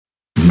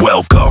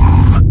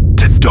Welcome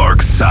to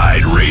Dark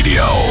Side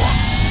Radio.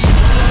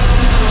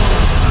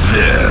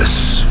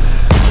 This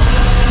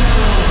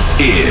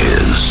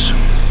is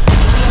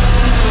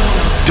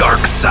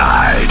Dark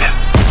Side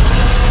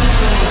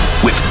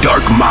with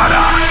Dark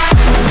Mata.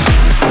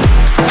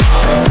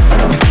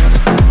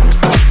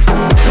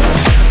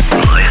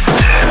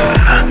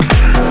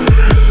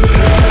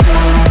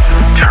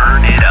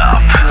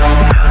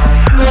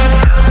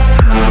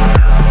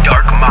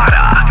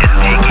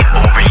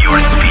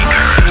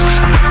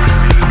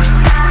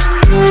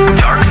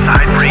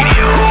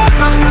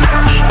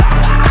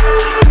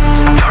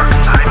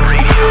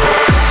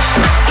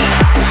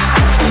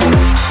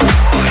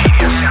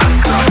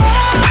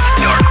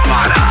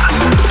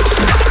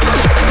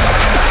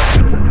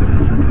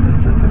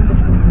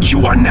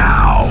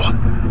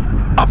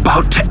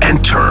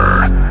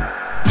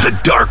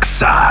 Dark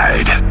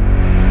Side.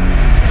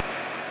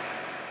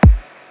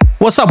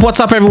 What's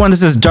up, everyone?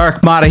 This is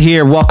Dark Mata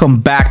here. Welcome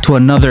back to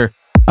another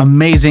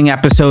amazing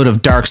episode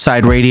of Dark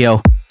Side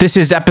Radio. This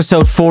is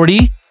episode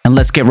 40, and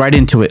let's get right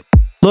into it.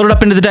 Loaded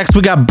up into the decks,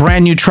 we got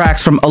brand new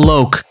tracks from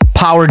Alok,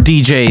 Power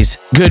DJs,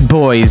 Good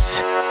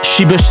Boys,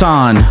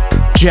 Shiba-san,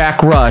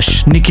 Jack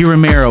Rush, Nicky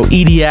Romero,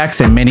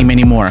 EDX, and many,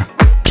 many more.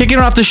 Kicking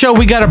off the show,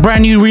 we got a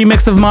brand new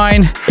remix of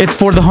mine. It's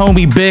for the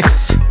homie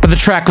Bix for the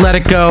track Let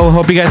It Go.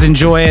 Hope you guys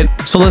enjoy it.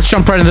 So let's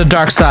jump right into the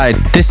dark side.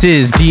 This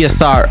is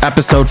DSR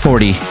episode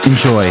 40.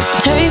 Enjoy.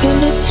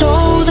 Taking it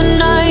slow, the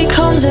night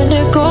comes and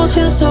it goes,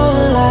 feels so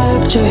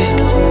electric.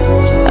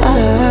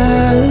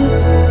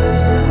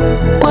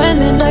 When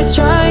midnight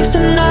strikes, the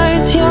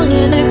night's young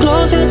and it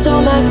glows, feels so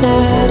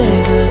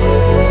magnetic.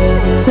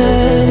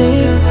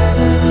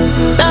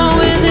 Now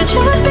is it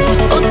just me,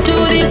 or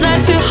do these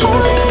nights feel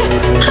holy?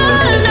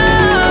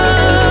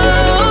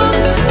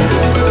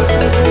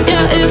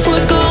 If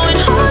we're going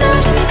harder,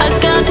 I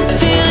got this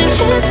feeling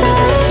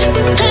inside,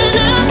 and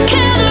I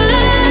can't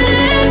let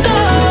it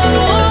go,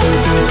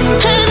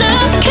 and I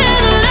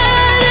can't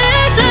let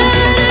it.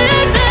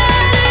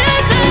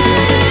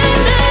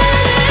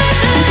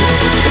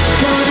 It's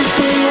gonna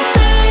be a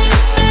thing.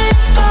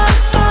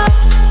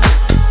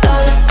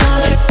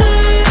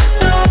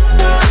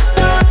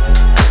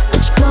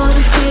 It's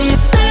gonna be a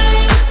thing.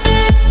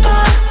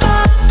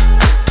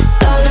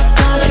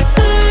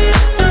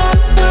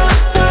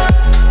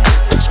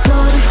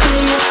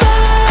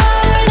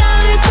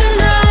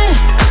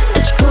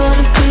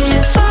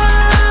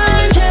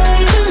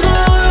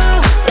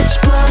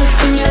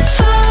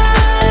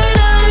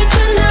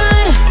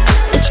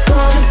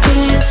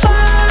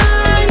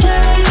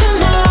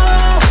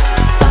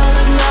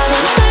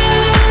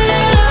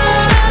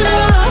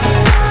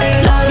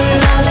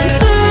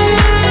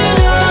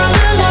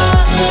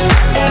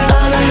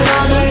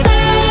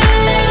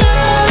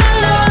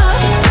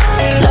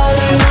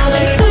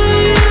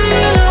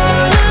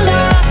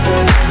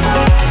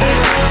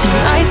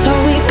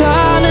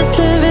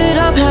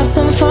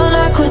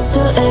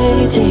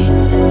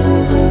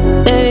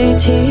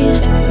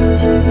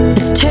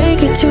 Let's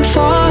take it too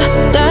far,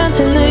 dance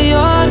in the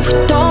yard, we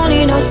don't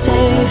need no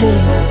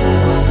saving.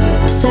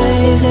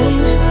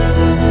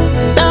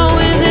 Now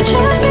is it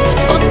just me,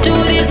 or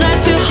do these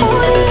nights feel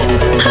holy?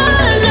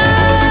 I know.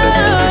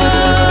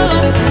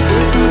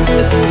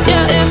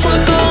 Yeah, if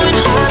we're going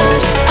harder,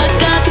 I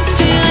got this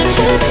feeling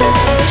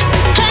inside,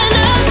 and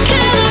I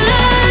can't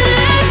let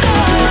it go.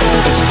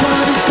 It's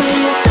gonna be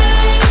a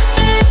thing.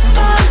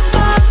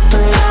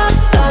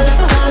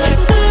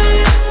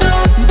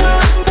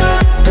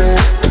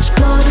 It's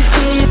gonna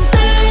be a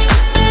thing.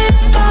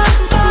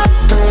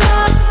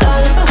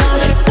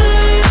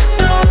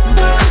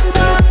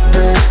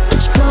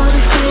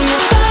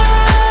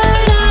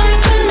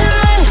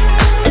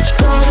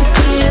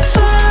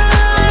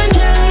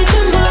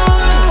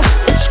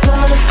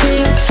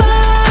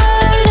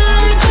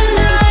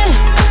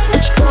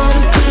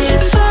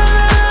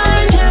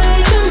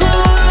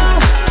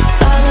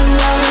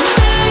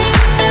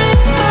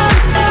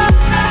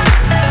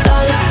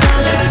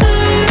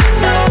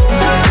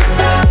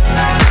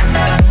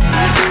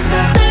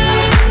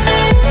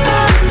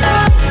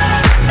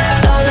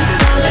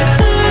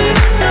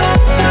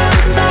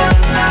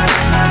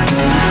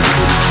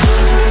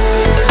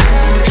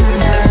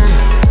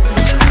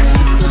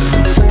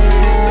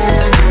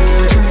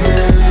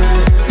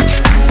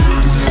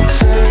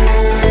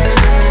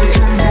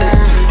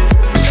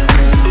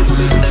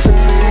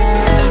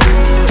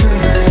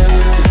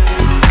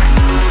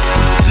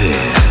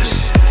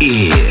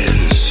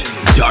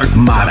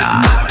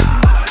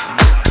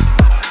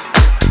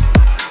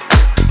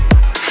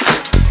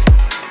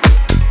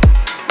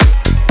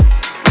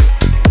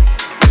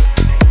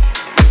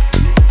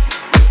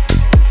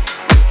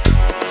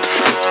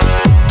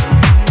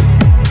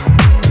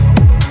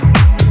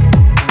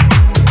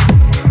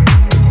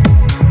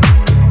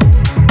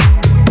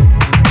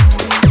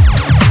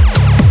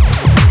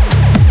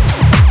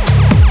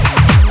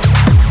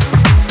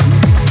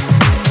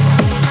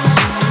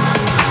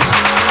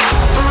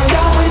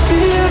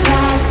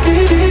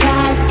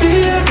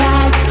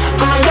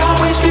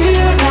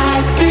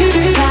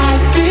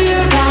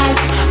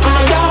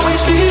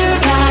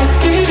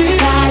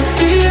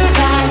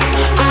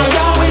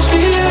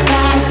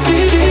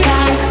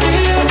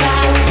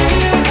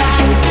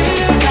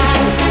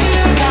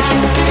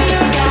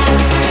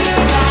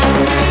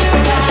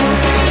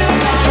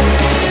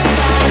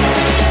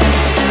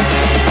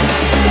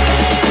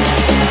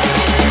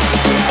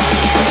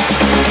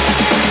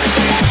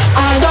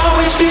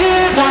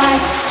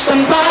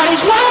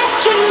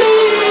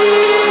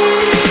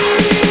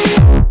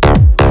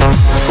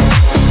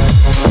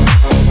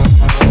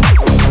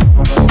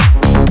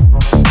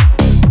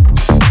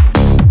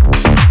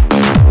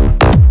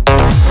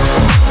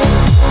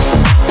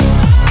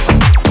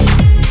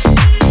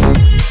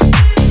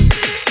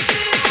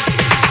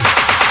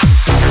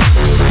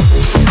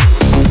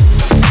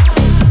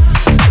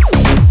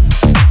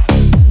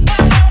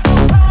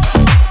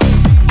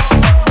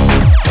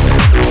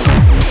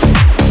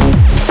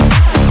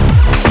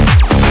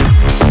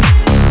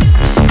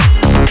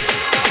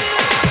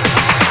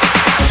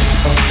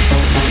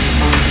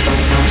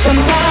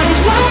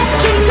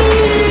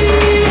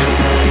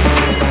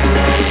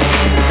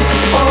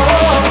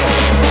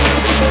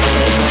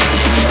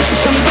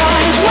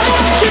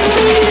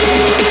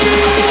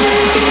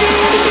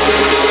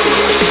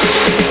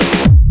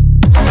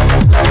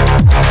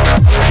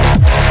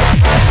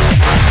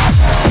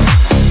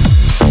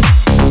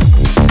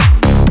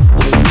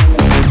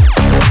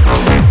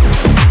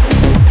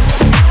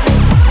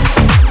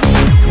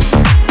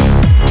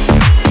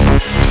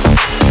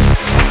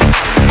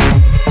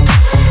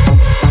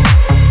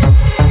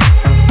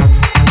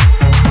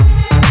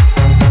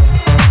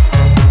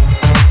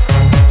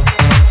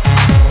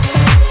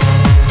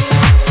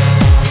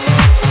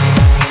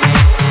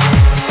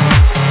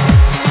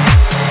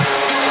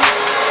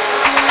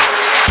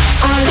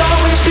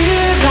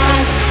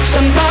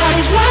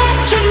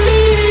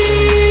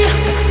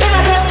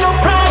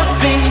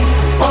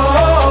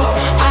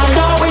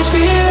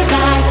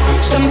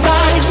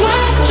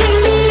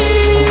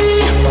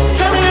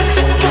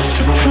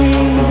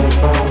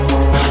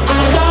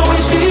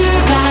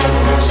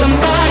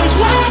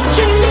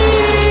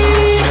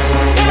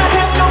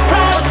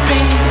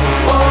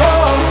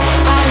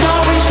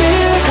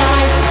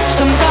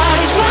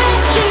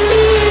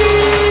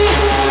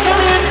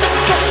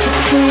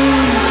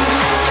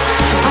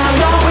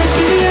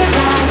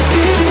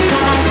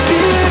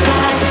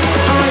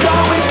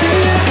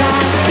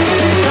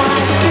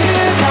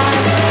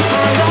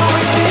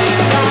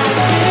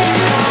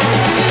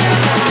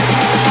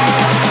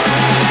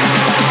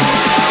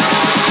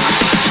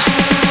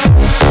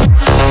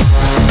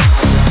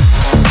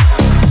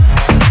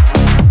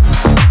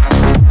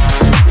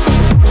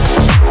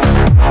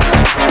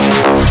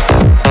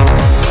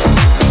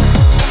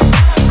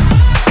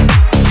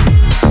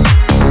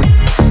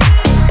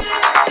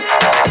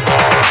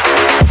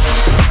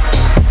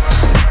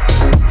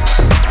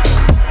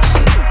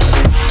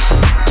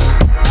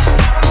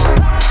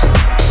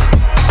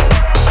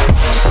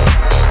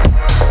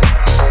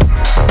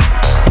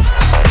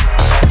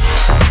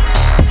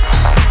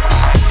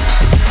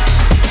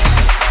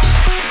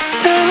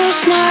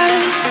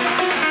 smile,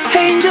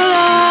 angel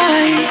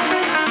eyes,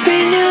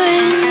 breathe you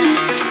in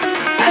this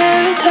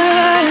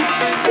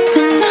paradise.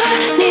 And I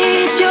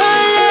need your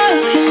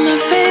love, you're my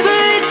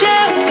favorite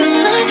drug. I'm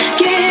not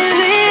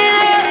giving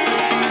up.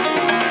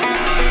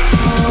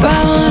 I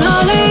want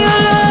all of your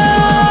love,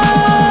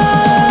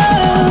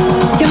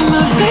 you're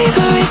my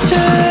favorite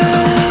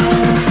drug.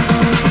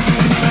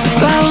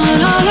 I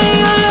want all of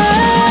your love,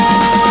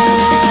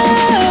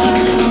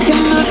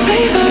 you're my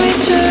favorite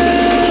drug.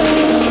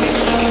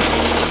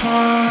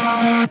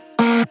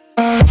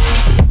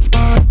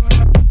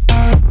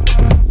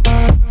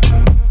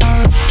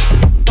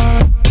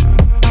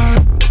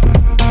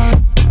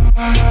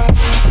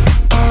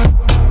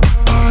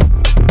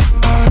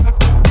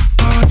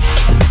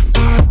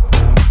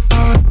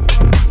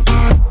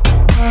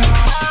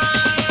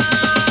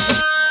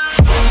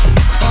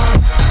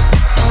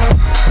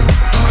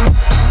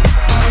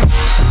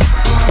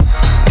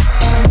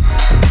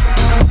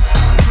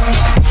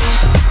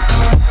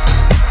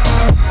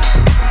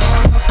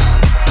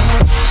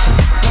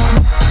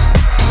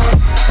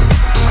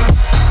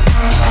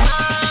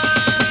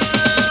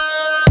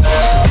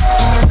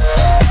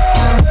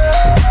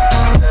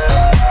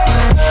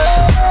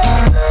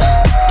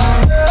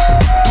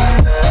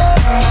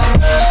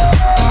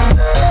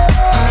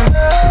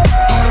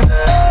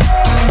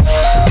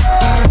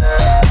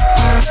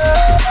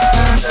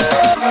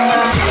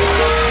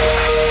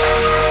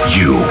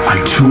 You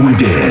are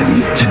tuned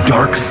in to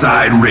Dark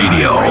Side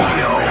Radio.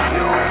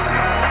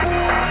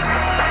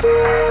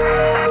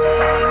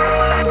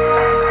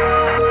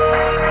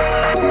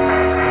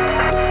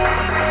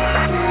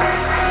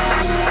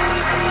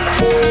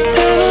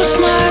 Devil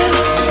smile,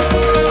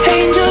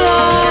 angel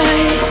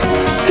eyes,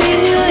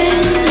 breathe you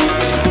in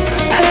this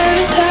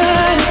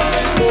paradise.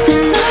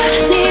 And I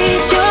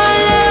need your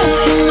love,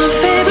 you're my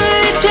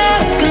favorite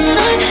drug. I'm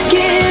not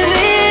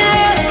giving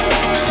up.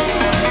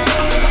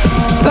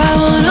 I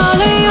want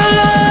all of your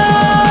love,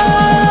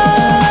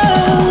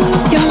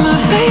 you're my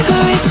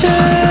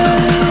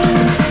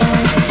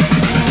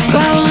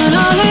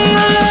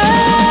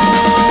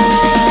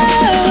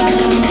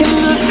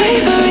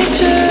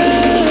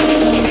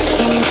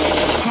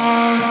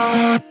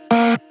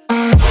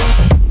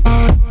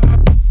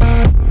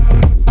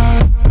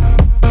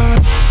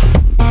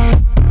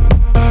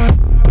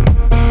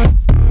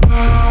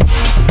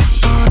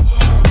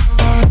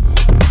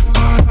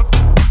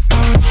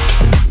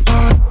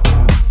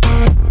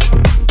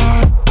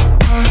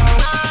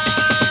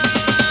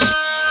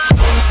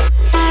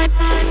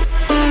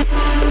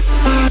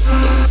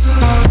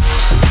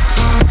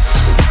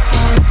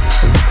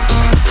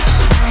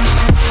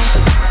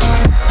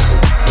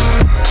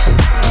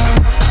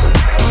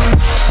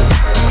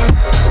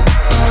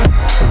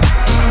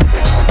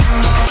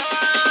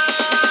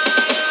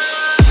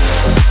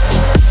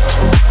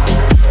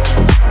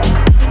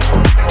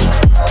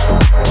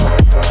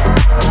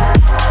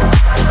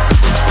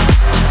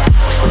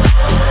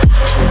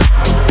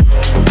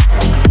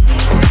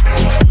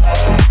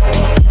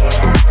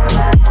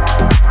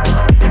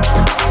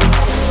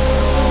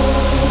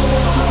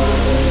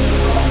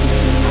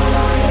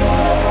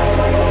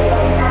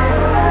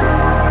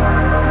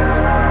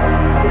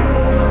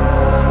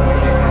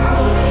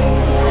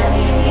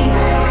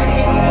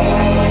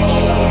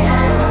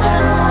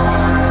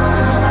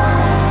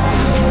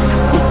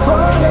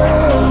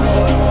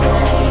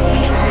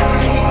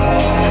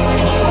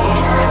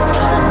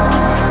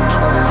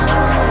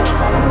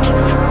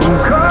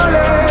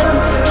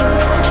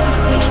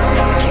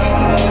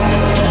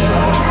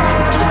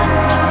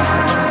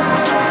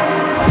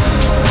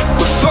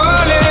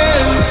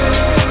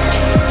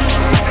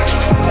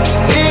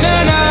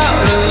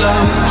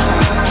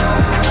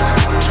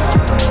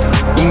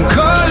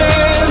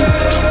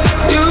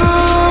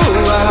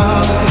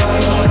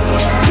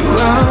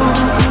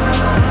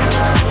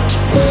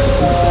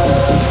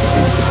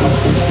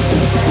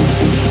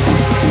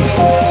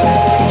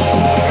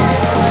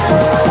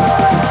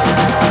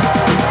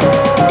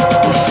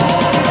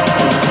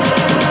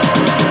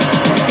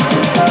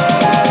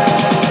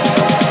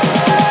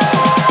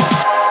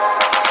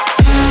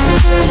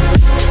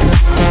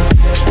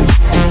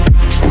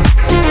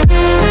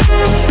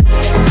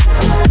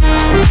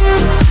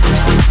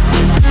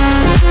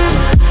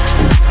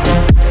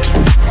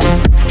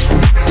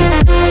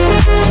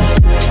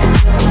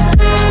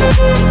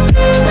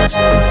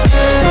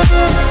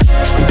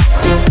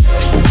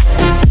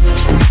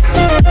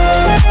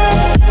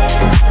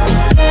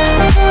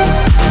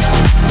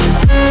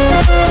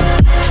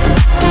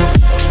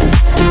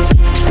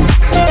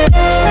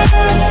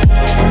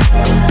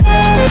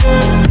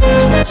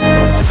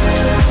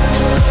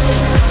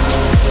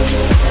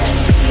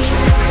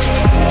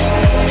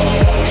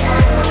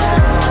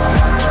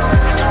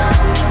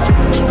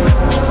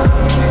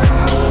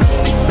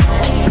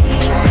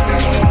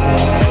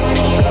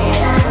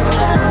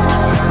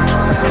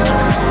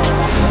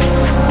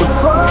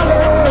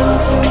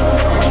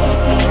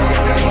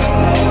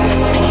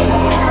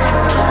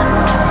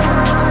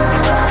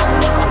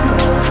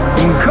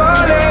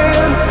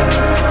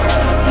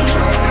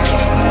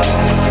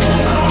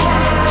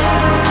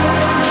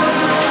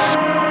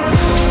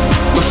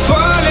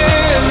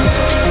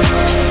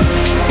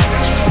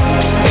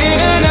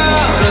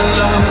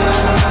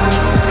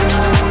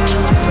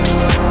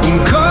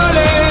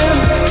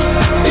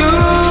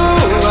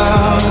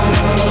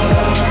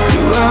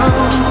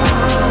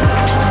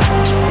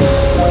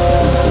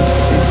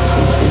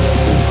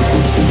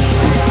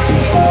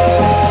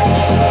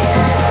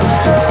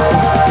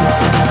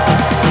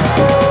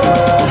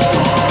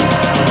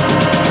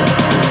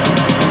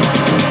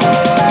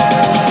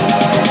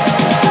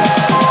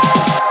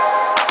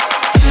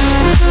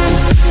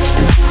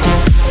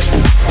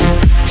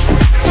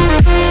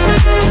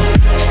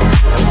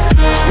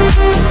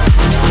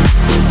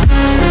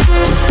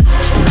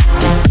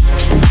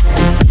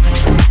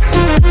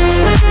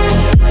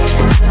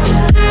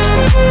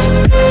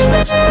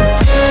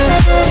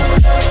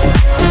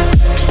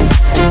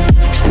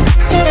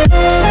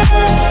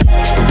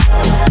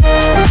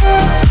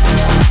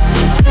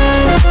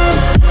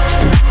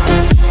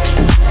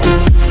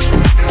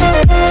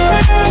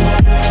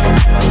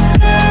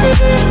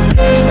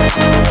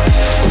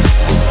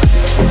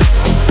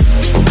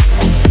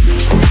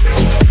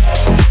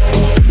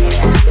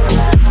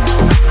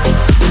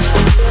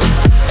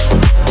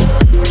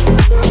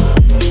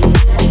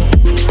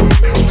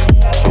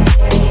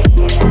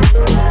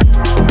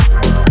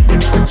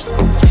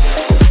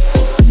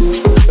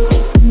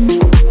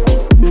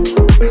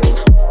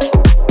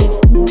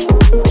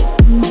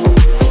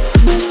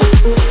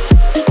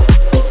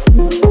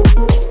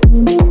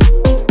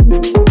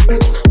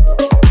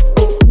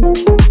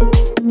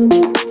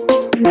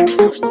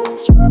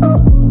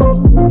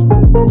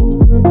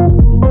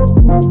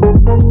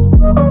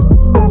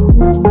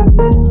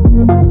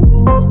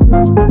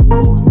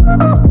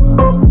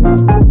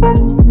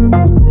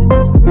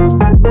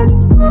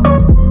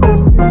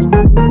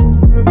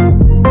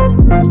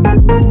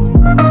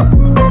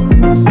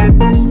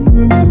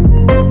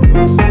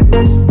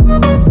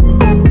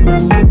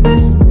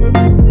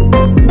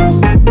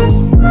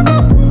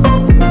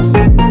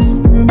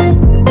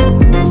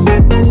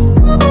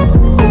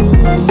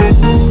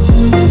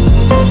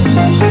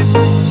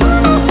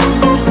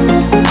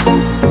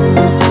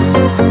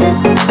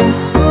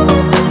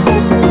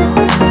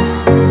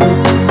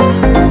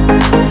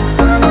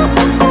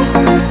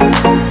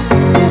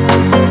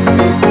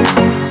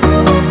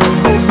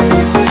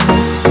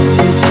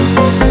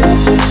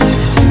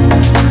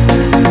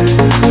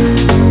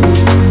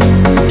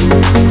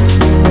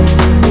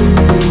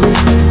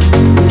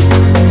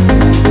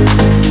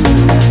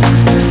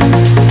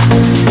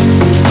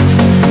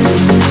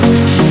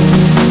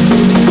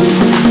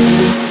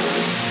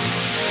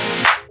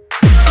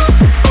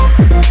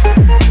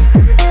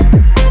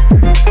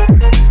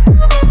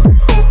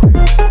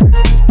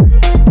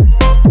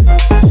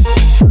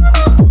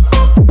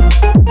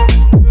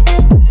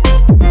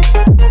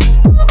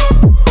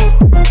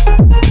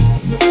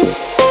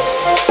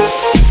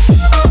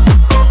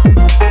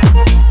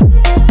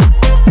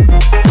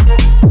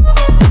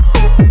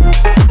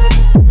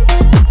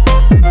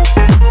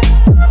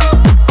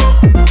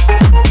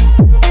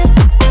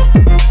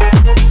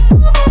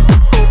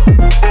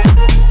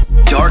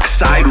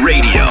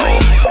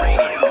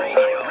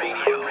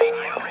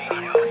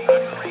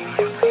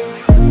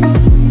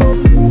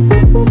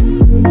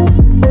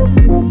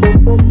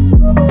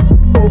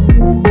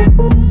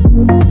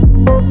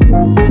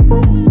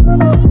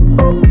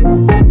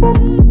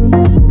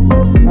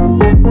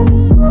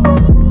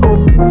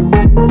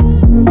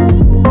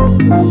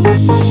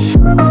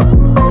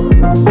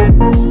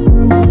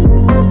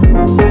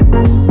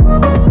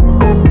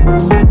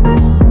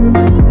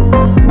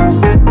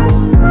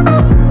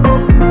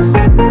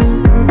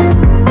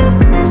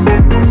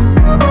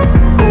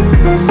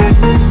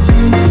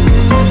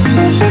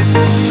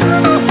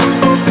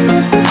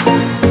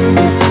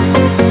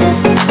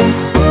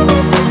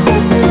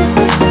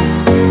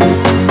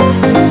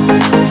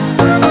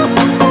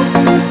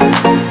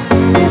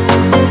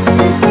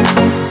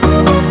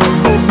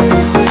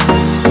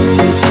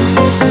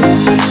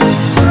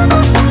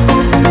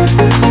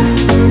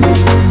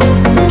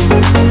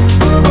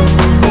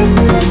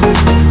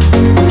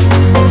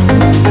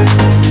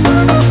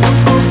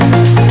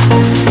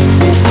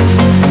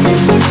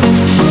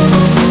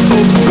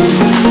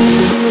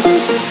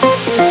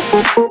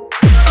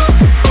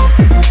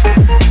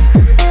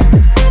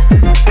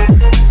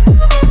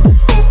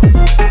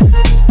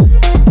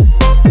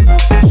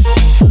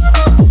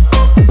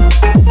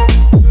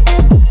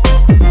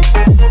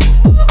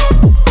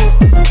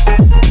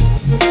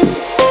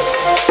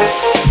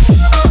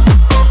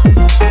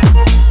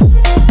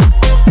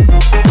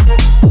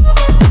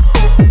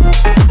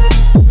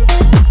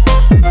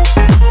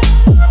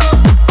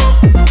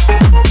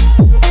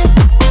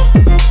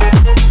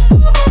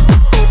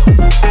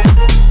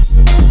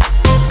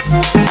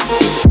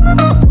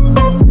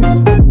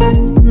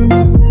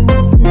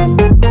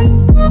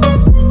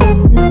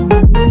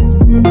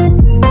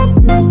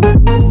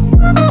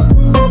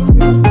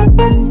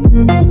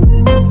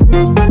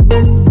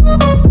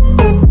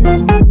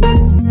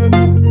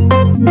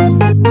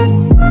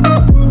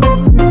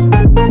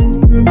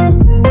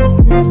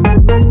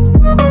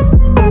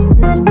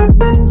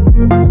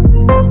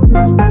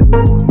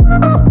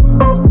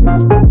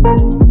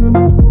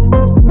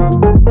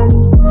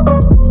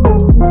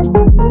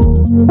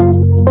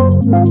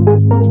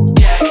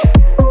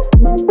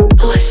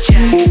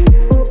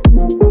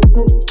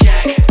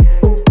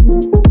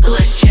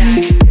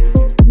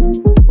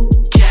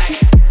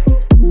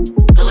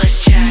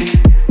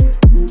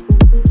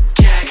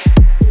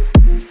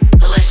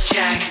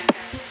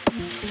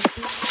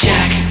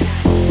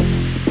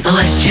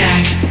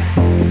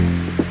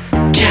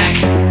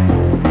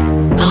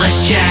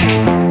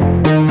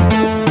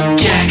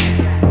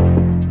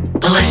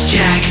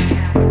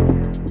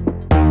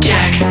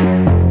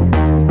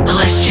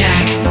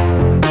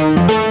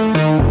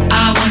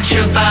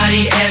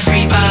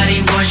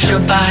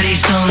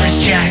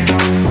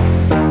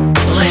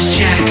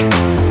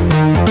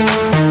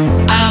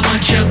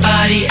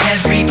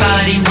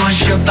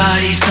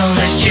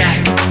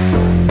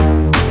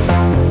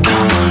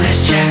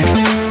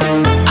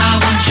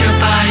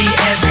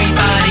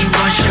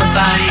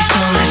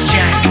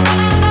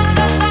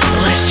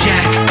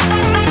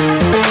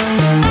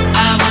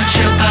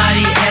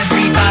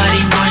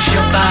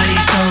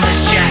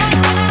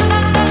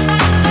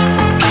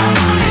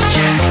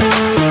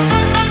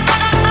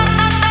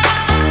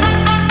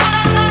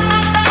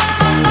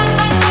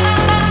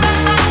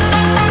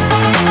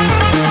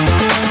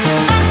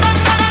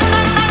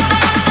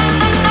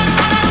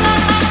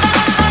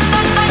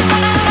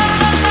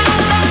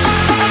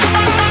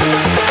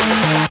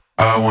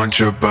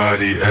Your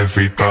body,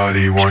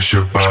 everybody wants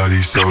your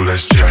body, so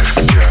let's jack,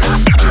 jack,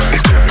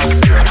 jack, jack,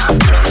 jack,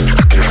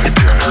 jack, jack,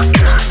 jack,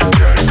 jack,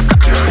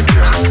 jack,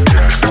 jack,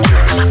 jack,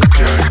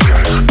 jack, jack,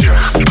 jack,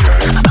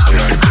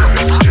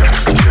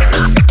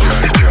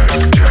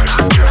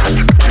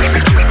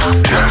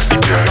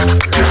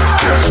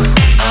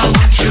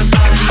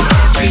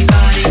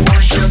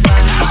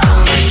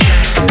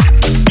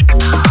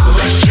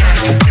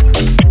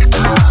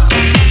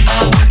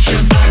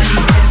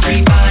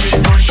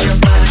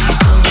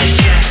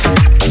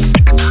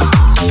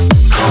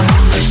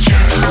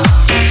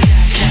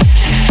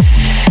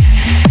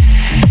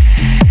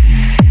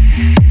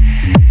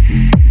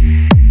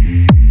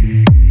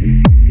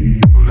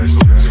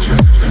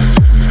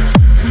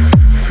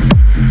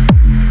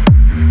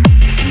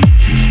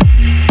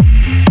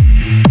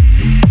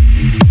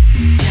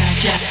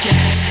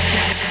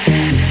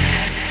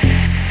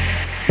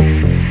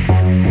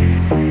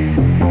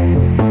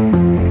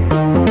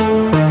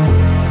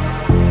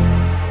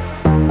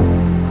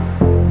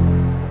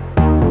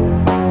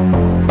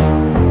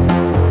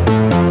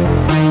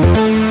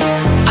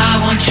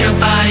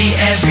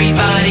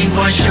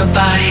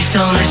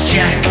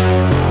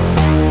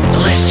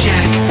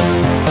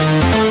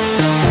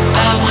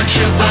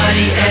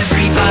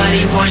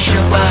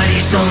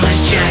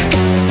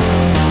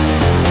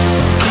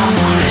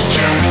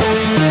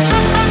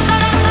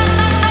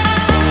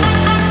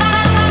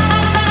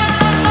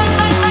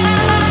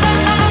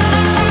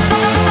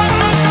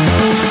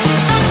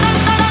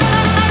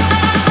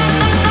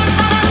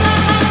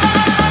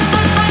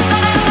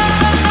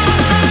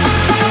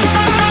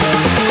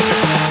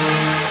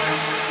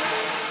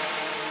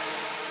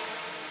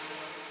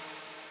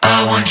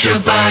 Your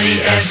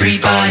body,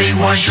 everybody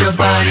wants your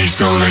body,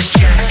 so let's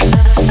jack.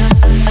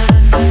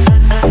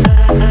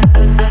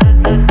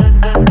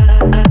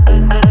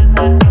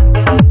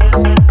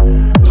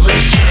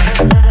 Let's jack.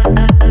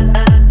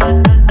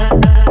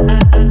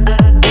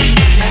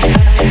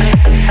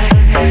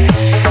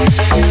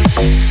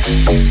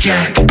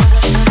 Jack.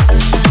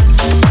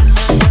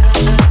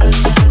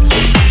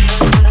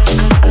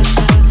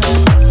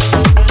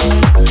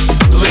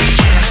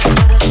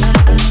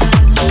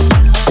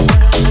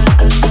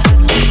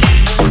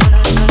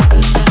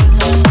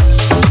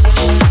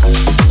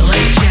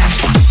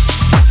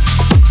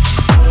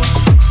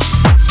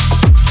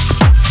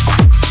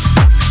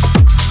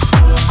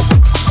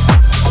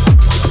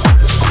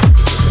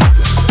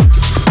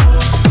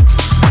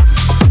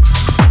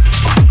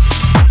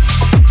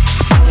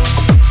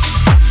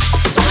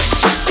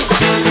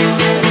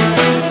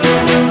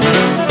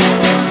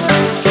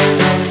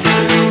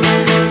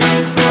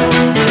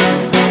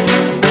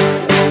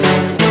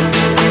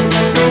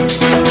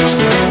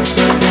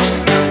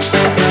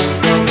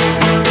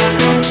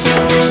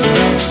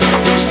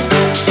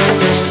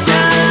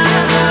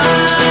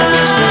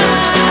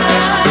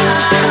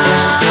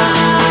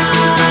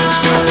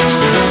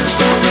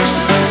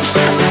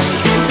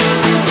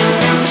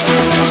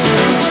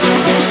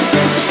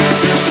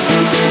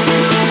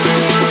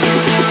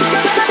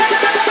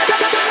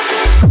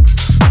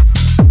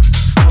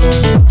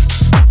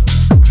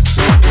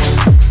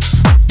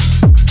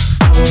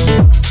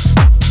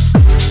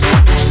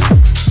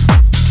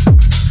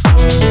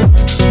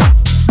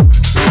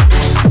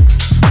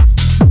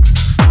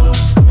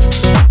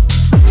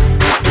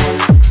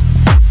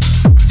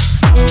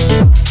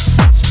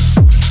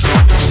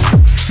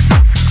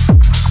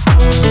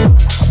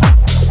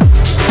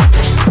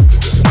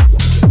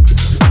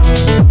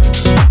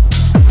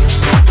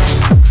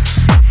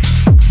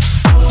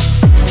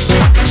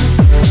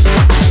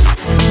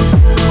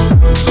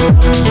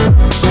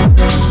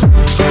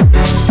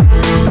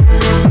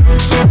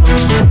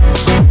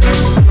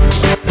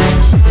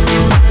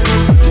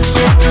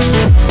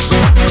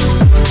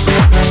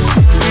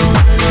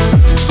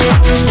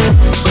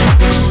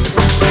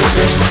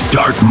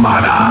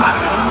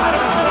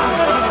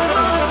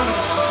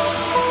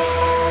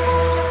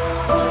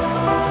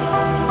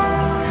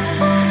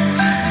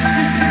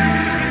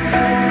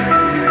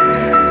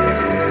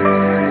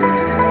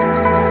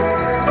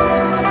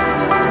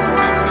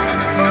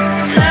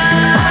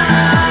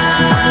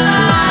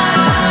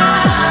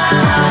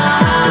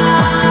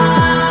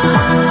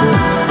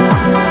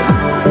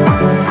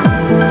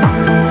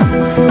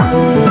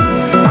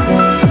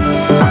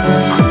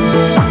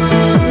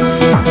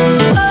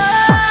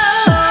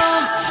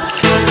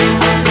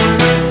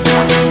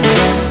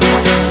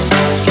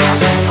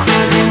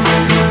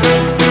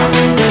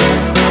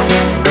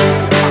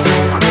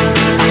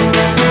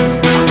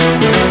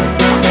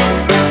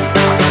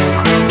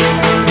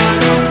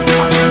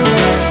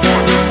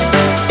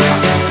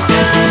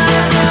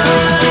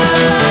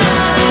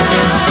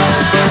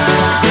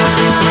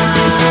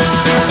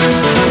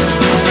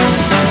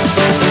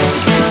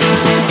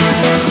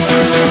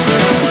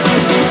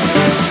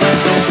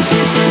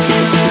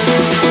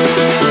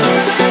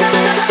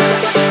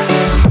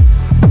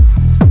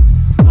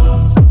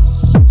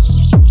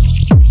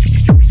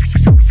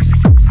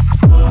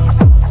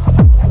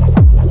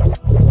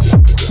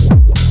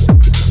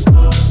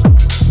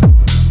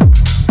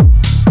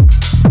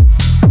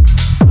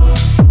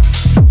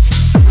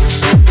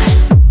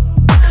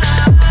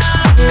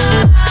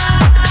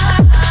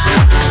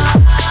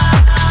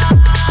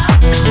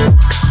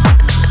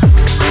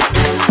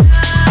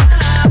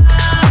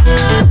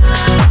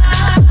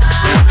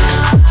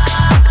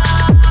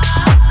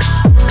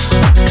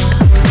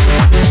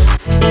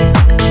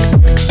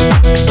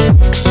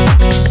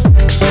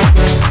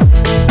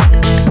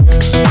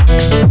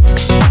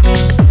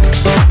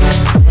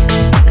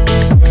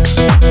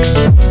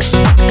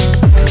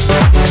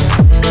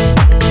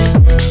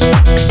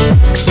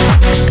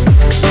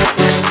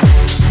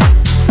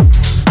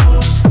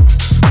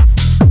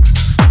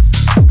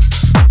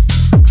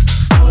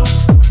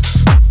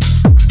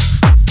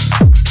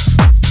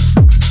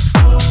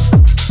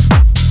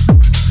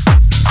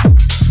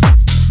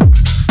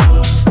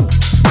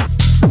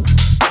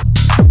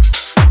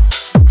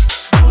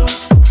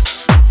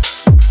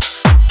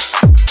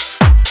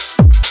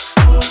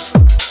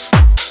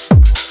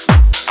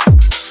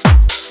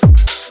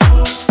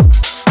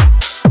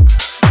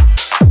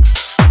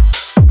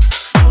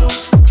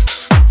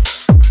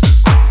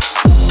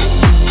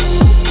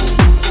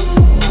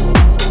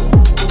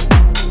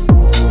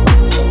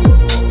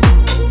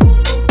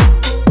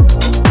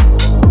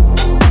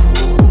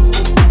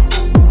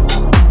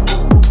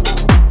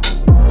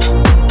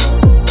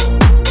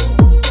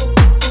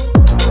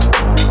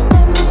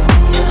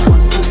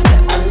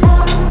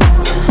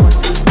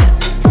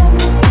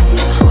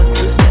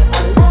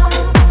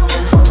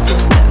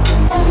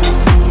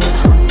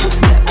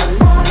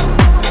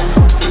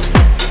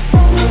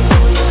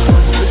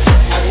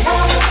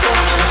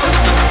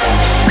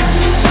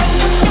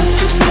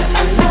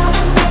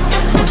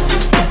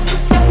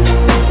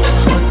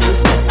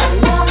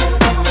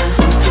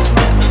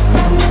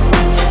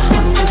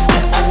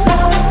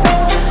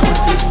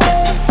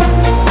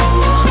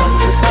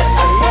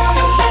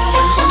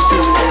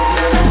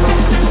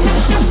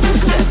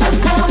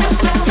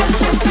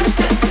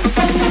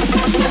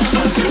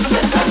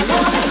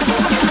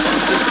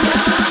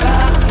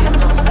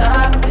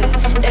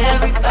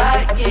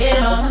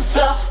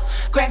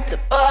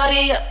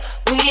 body up.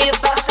 We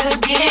about to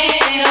get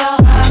it on.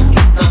 Rock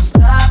it, don't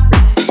stop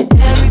it.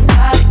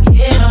 Everybody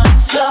get on the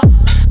floor.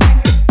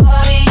 Crank the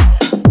body up.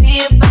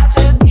 We about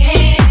to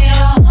get it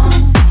on.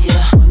 See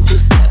ya. 1, 2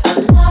 step. I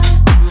love it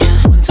when ya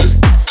 1, 2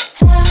 step.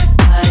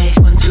 Everybody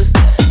 1, 2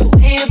 step.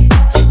 We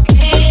about to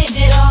get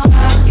it on.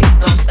 Rock it,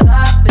 don't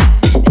stop it.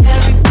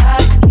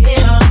 Everybody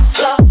get on the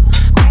floor.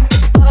 Crank the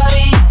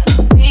body up.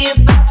 We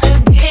about to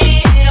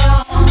get it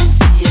on.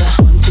 See ya.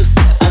 1, 2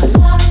 step. I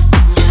love it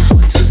when ya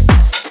 1, 2 step.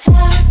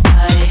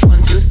 Everybody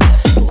 1, 2 step.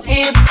 We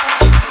about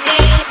to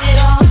get it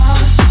on.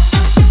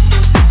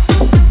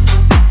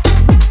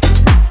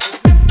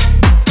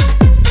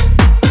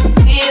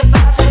 We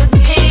about to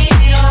get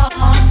it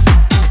on.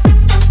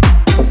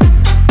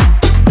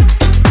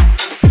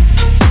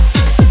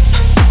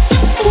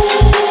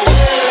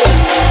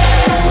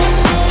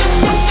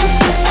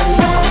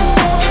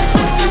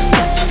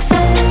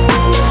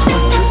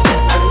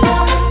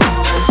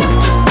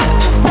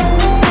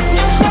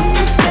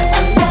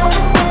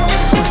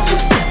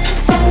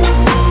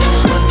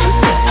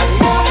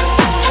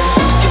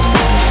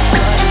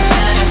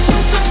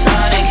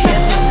 Supersonic,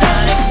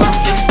 hypnotic,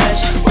 funky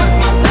fresh. Work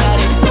my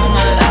body so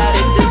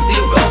melodic. This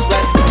beat rolls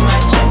right through my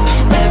chest.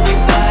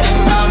 Everybody,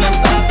 mom and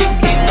poppy,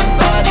 king the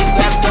party.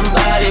 Grab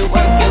somebody,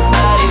 work your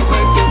body,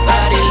 work your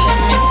body.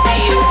 Let me see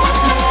you 1,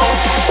 2 step.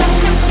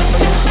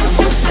 1,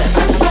 2 step.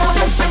 I love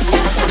it.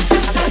 1,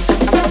 2 step.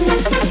 I love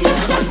it.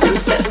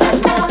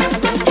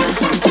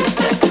 1, 2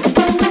 step. 1,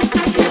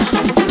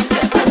 2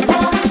 step. I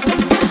love it.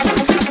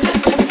 1, 2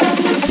 step.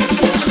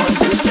 1,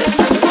 2 step.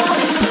 I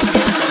love it.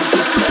 1,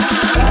 2 step.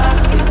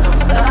 Rock it, don't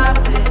stop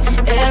it.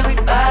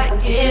 Everybody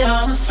get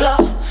on the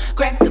floor.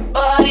 Crank the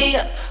body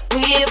up.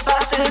 We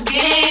about to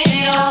get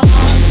it on.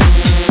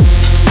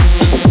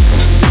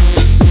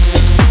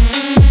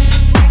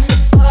 Crank the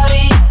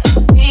body up.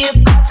 We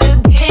about to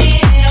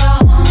get it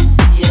on.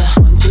 See ya.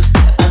 1, 2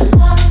 step. I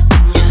love it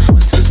when ya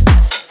 1, 2 step.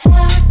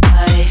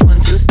 Everybody 1,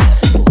 2 step.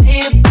 We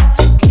about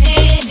to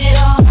get it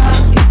on.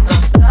 Rock it,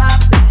 don't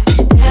stop it.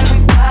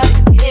 Everybody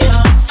get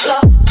on the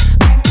floor.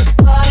 Crank the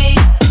body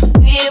up.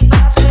 We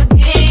about to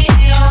get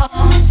it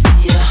on.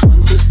 See ya.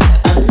 1, 2 step.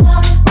 I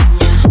love it when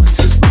ya 1,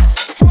 2 step.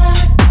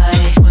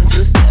 Everybody 1,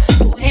 2 step.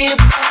 We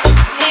about to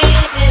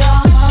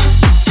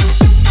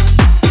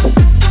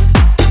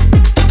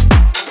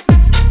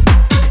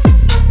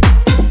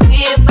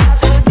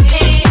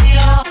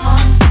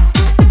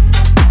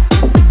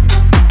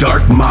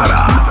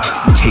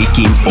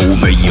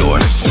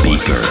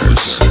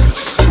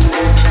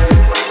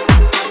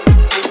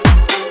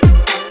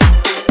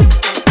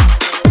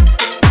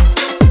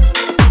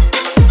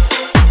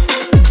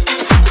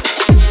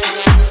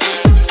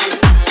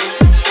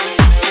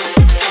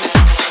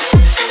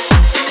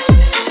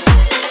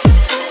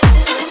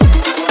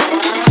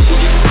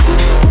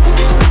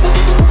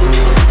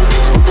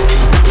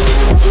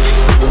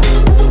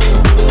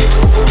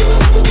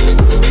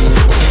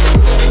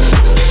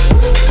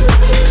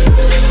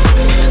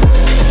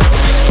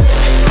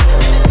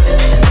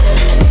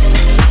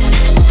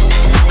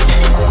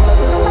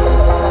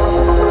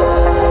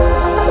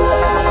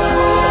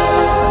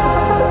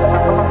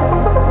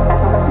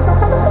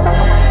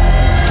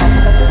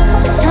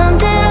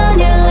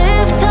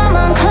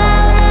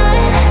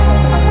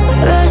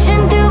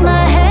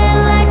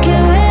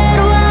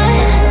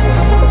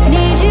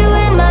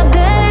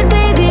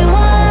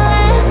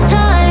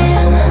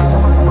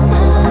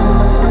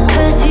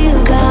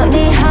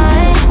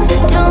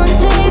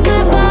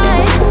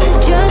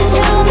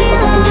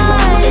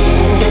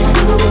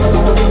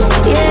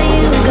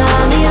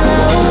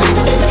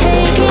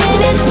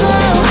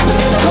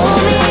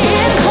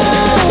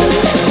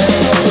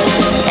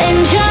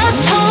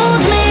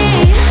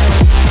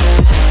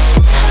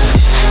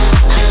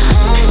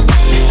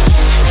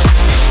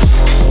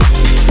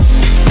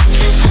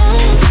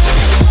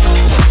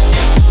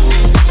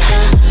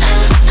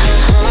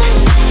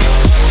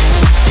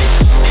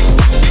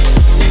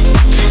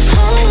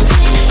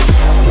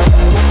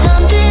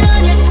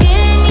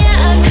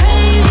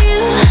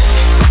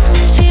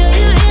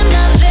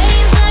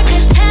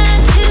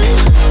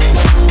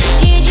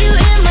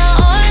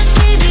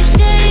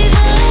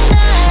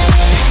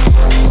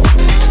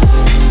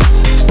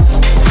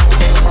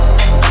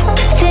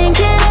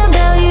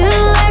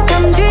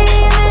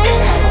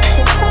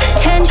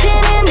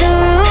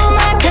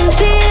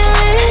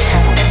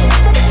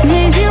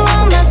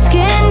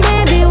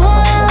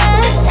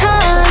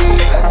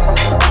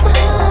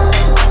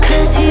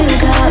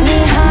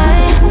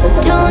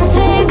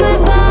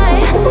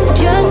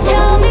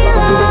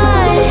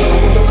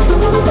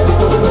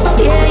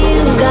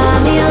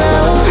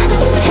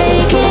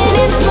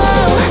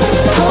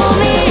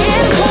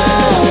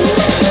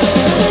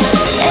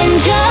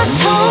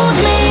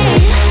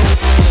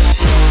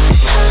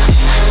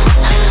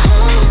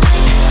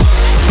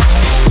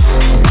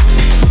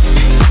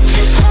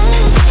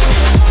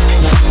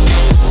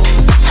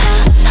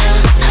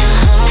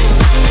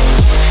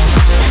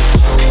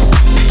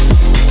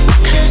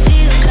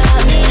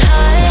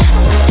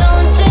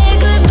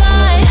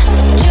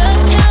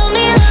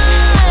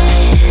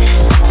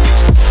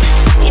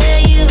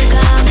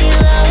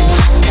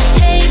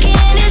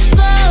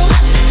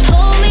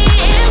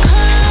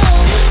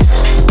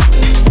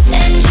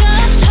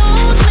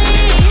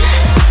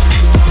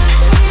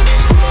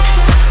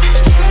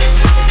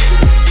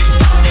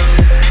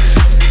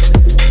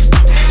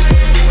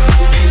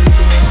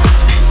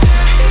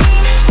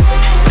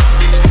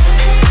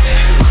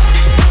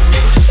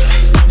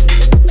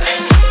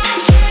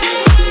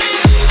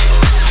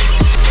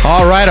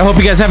All right, I hope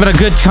you guys having a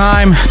good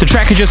time. The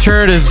track you just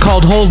heard is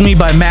called Hold Me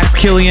by Max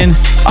Killian.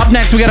 Up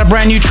next, we got a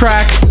brand new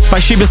track by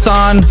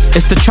Shiba-san.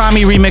 It's the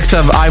Chami remix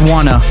of I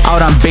Wanna,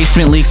 out on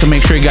Basement Leak, so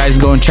make sure you guys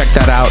go and check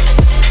that out.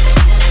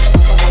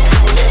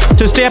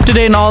 To stay up to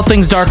date on all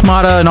things Dark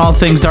Mata and all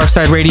things Dark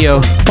Side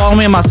Radio, follow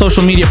me on my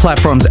social media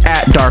platforms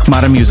at Dark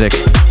Mata Music.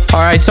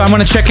 All right, so I'm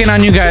going to check in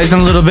on you guys in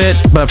a little bit,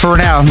 but for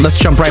now, let's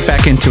jump right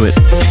back into it.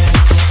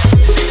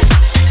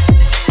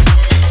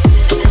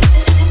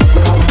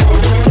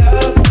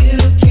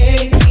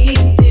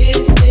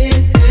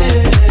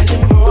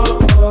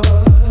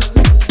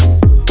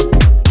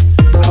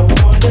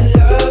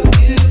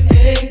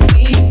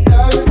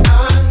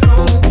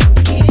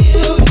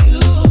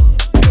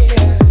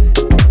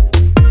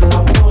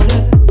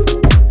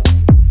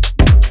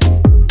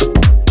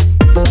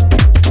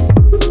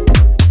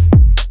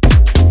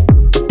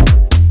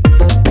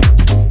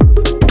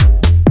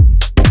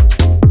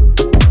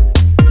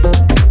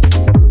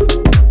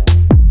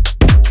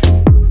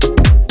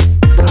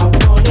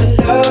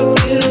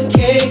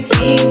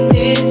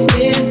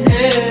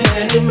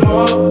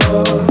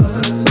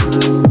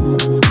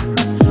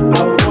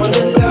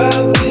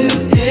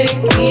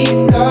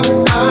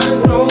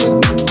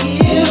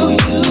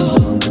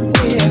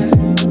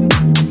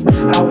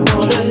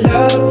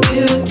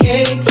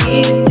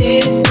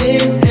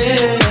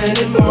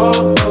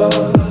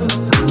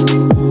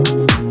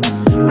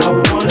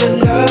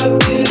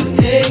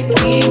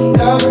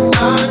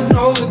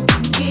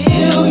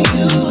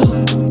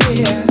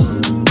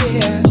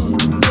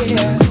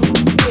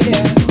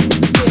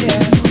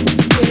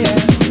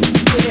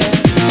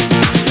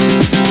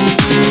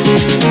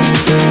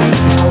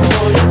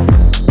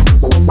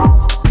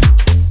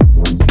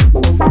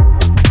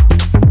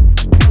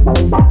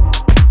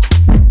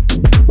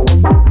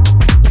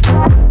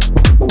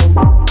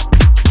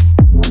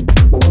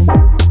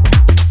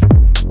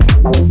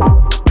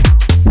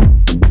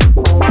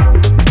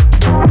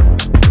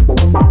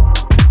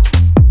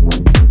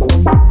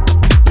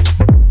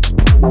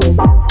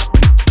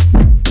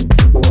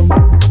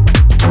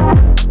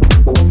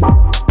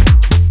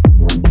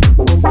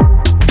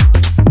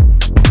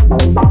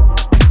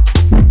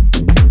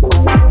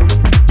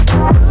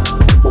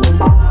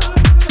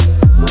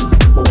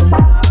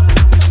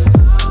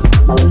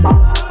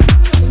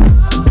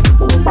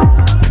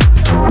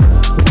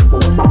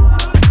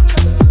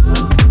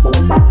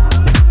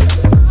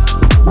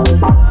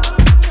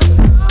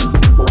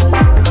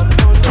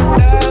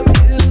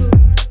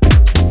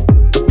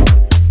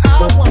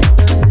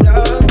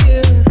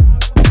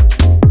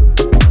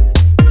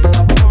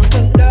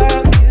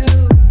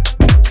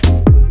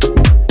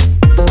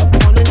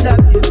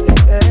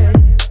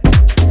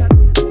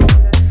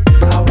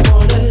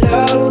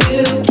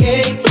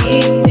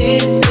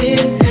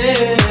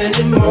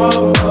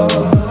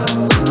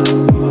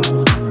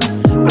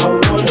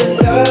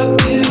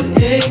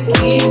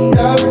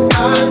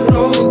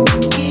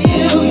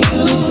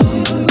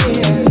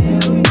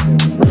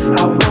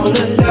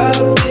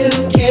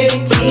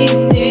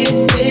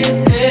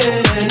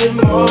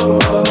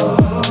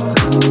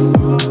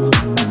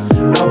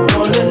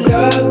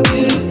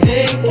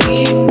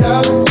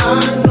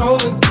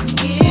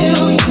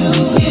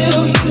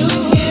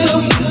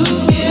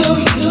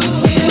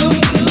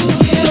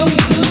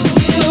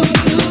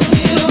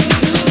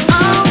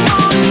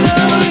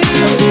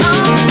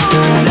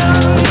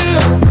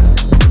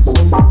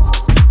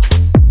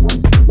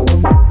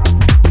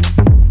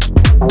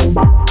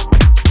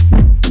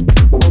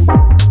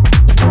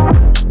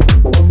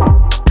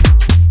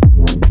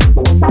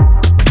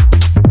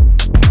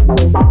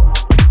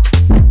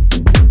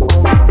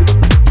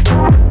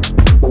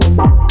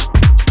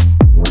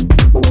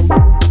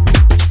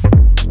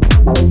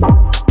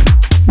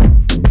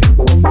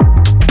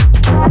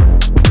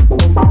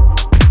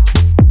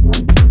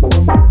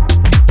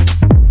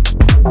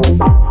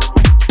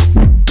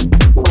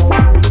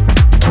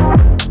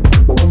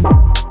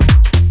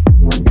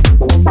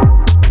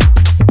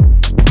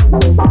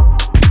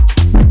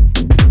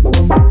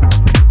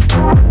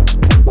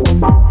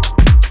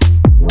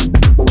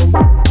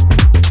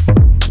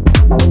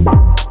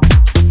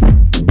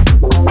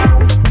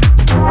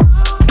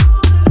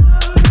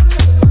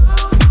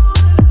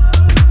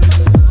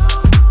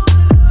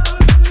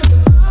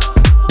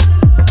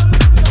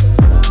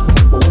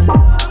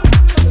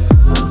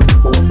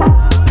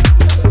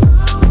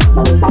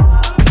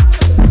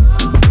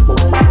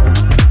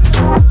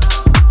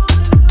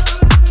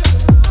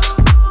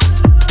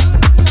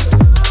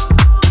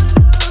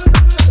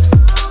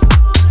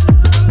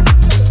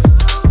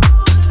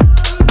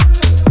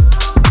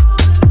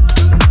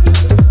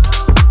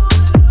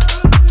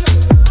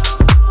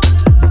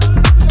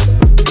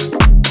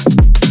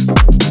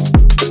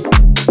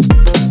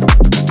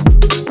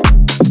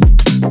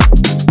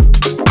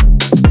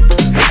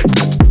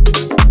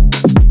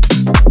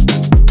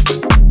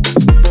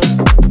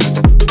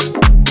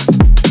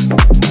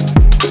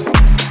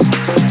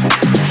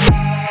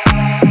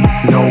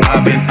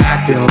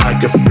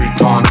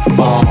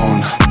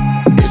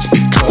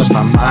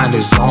 mind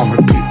is on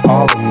repeat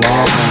all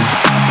along.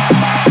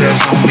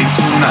 There's only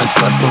 2 nights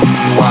left for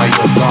me while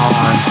you're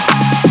gone.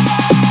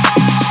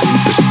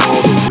 Sleep is for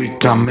the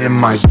weak, I'm in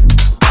my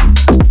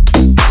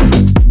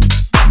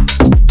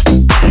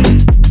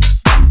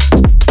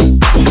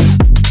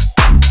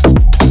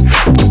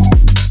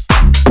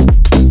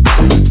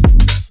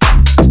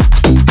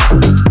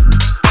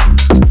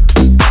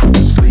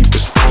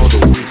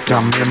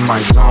I'm in my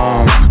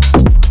zone.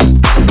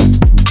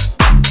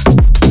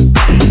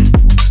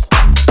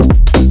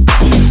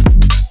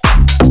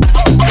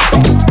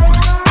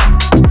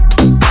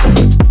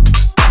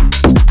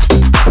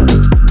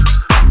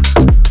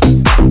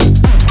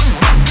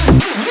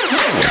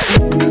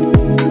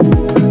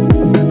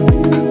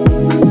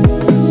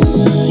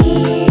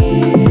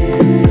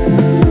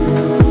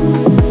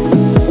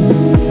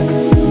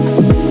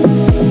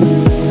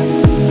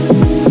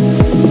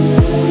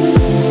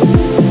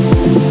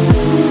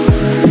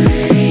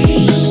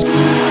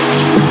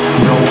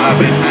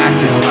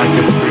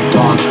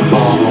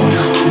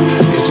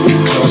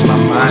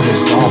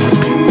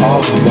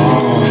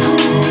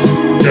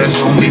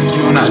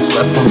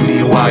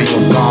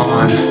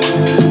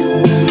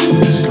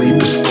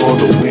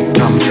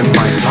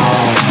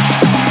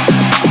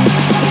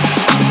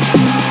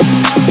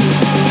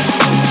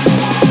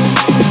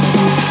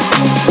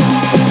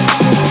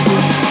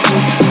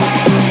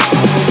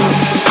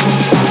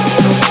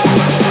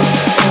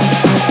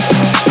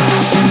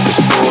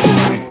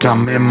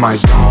 I'm in my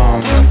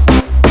zone.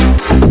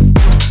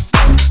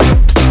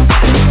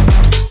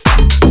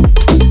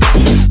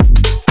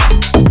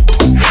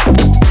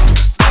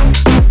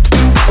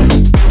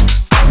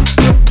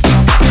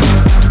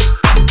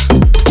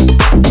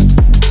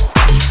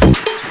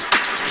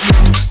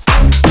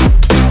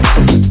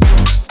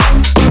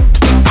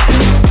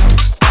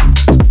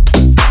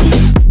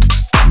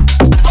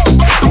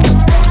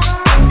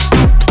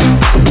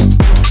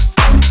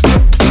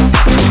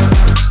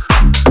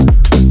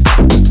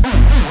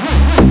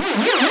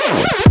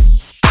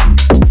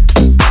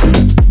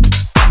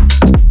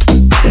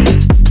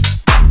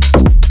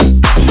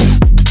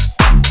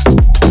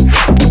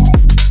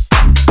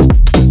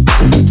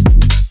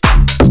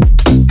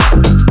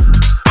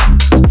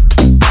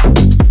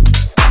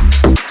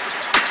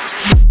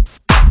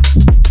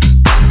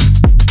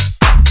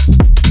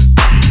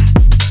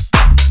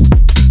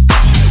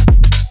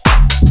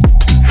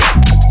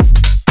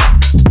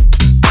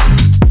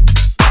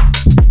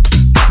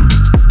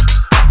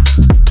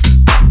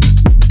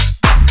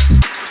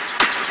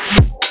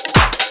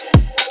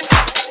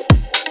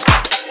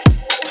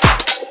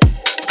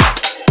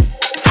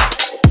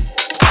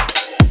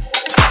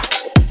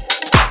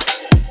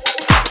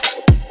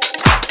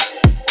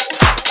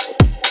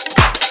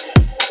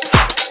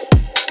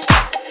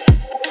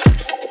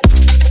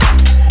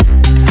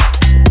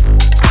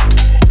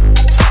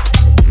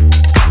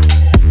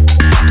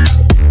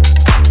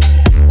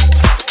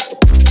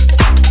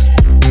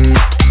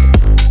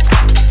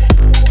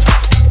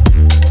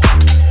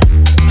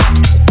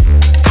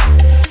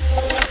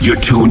 You're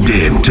tuned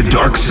in to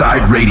Dark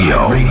Side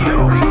Radio.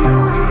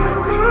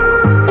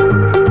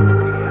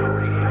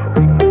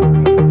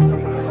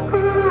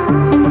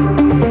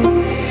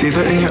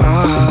 Fever in your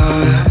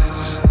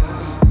eyes.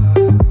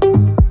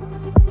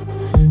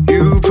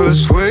 You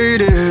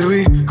persuaded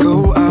we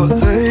go out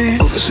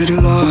late over city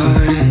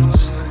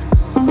lines.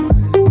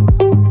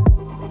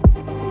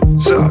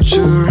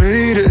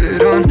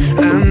 Saturated on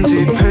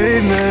empty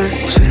pavement.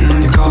 Sitting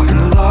in your car in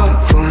the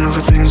lot, pulling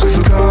over things we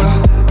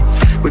forgot.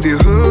 With your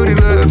hoodie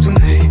left on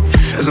me,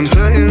 as I'm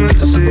playing with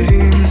the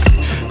scene.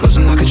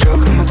 Buzzing like a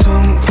joke on my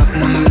tongue,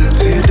 biting on my lip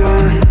till you're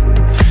done.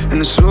 And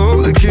it's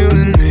slowly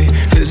killing me,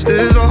 this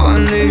is all I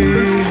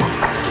need.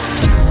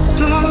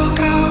 Look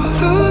out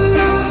the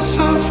lights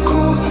of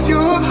cool,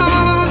 your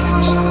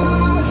eyes.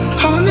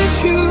 I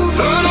miss you,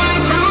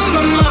 burning through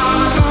my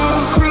mind.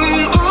 Dark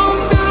room all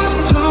night,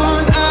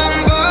 blonde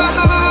amber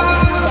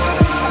high.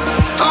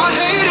 I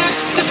hate it,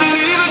 just to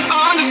leave us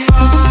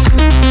undefined.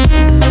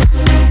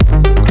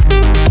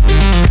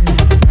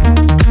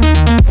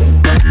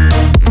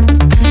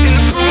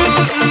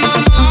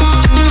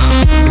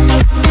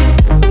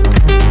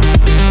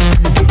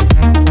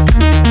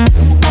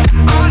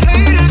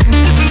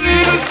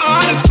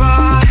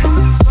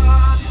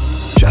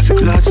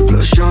 Traffic lights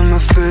blush on my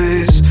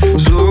face.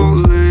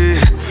 Slowly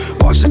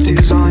watch the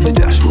tears on your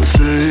dashboard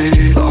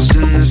fade. Lost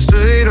in this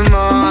state of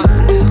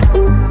mind.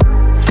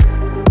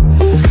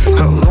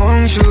 How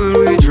long should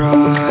we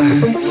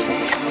drive?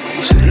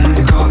 Sitting in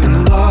your car in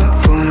the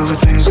lot, pulling over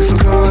things we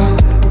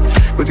forgot.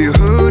 With your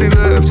hoodie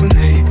left with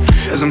me,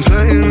 as I'm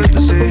playing with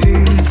the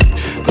scene.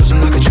 Buzzing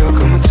like a joke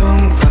on my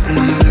tongue, biting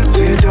on my lip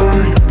till you're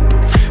done.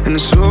 And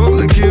it's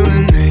slowly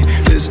killing me,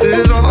 this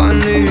is all I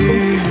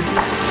need.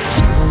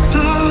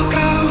 Look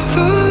out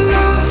the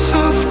lights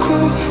of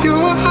cool,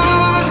 your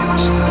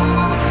eyes.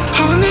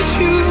 I miss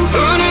you,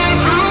 burning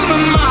through my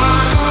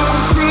mind.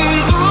 Dark room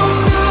all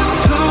night,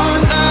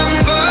 blonde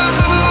amber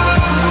high.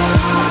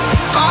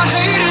 I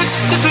hate it,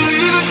 just to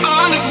leave us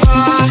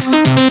undefined.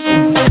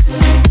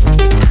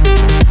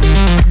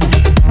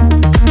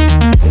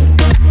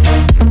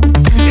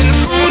 In the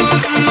corner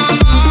of my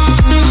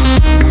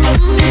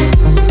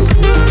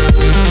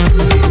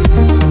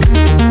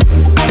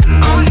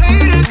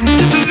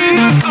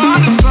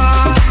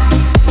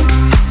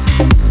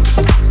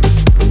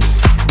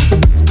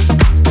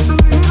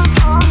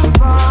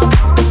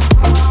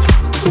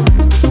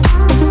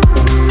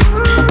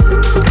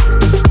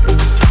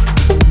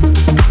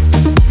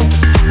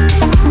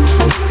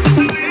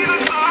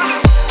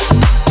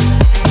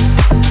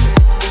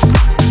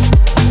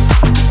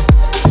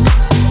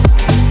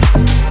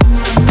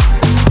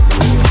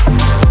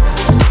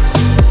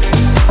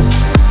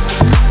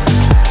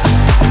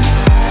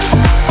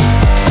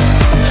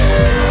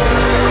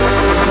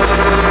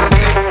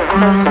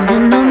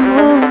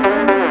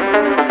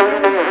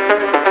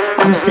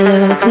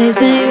better taste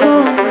than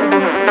you.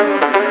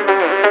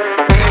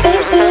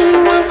 Pacing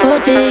around for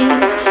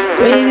days,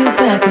 crave you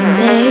back with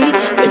me.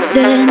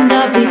 Pretend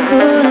I'll be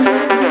good.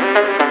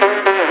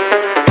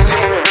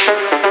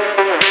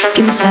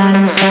 Give me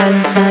silence,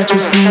 silence, I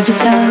just need your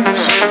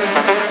touch.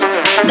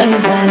 Know your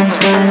violence,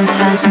 violence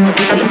hides in the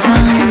tip of your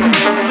tongue.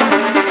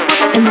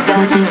 In the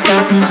darkness,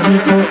 darkness, we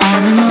go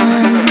on and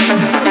on.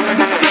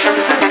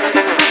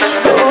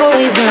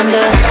 Always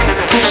under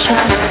pressure,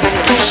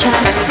 pressure,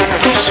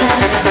 pressure,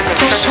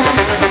 pressure,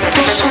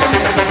 pressure,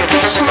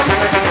 pressure,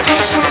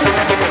 pressure,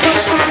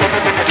 pressure,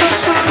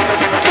 pressure,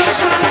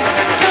 pressure,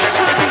 pressure,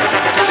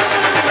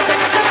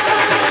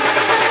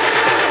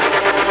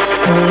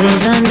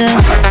 always under.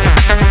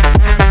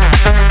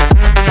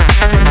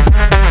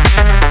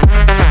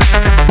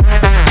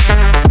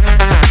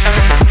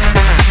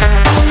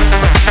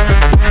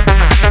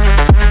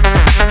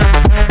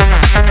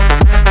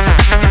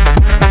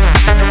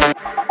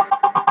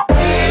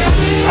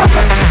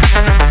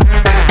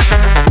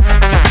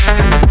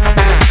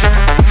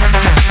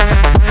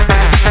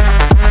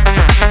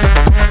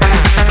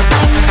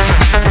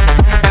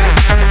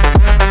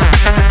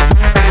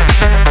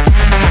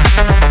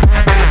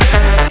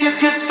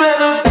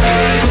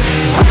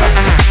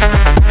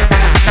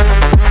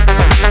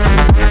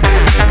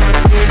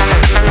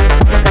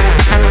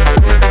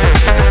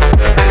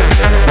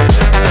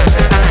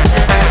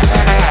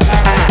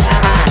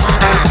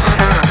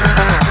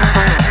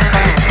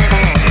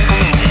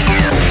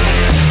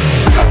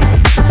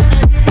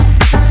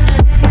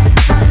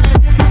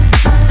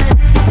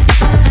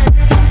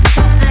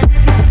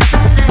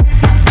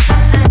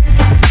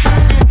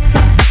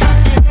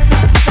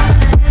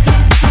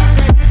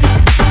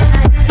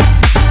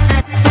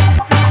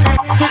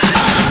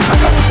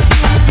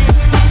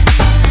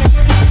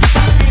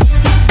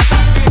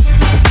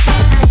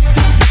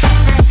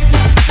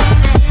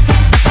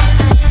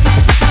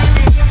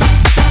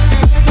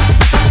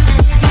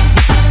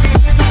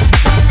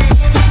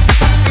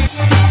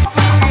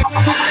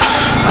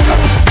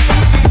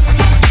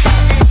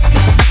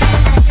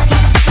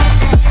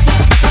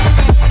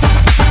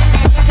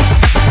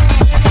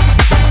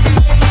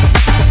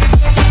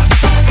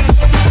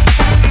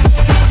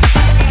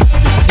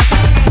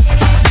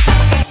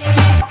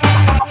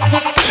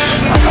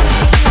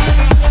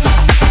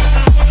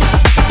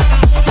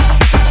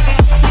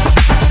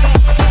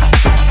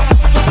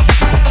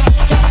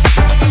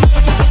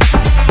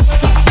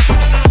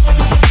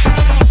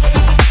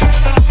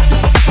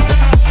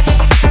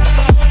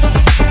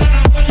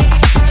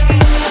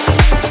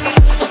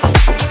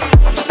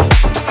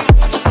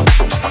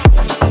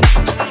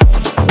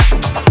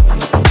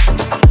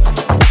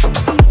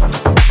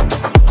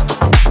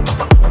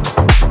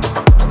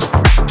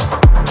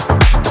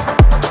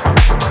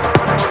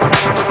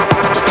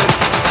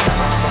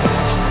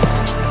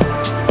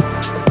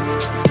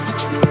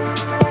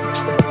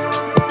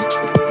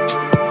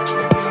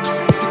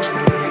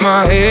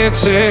 My head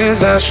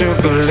says I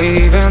should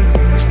believe in,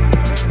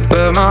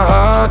 but my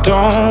heart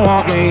don't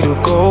want me to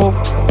go.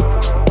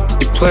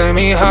 You play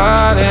me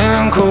hot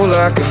and cool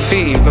like a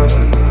fever,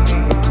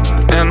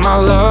 and my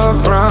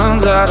love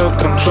runs out of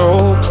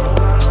control.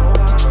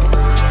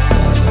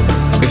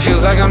 It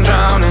feels like I'm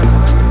drowning,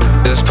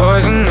 there's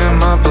poison in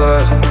my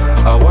blood.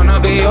 I wanna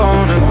be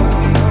owning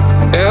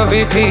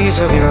every piece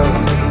of you.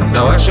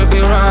 Now I should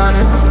be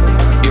running.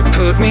 You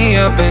put me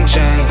up in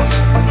chains,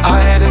 I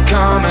had it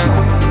coming.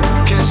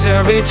 'Cause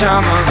every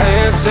time my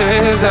head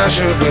says I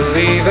should be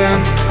leaving,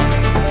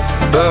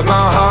 but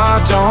my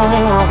heart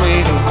don't want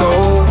me to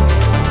go.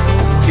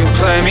 You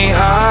play me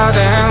hard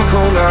and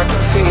cold like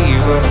a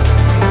fever,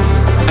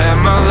 and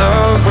my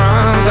love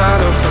runs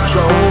out of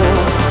control.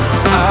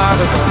 Out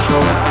of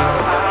control.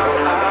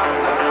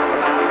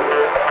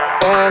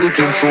 Out of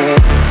control.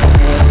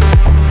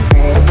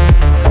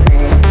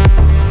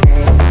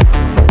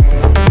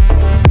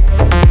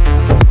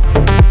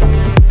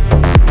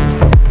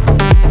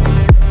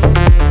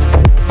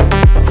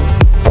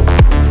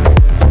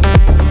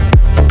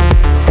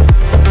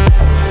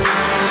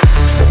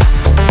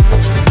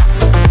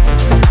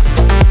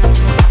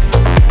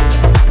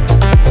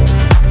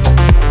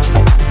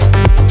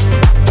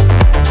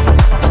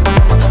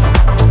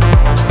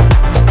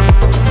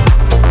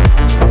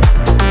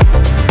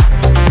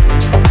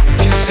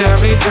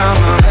 Every time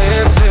my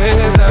head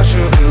says I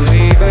should be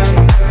leaving,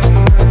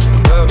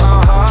 but my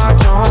heart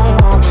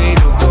don't want me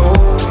to go.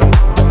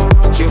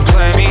 You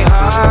play me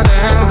hard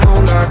and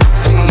cold like a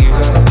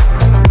fever,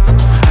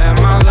 and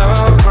my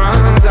love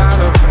runs out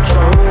of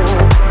control.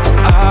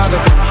 Out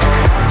of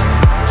control.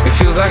 It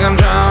feels like I'm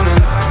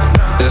drowning,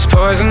 there's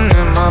poison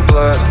in my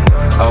blood.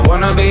 I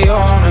wanna be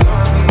owning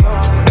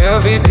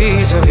every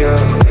piece of you.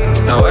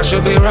 Now I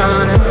should be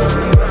running.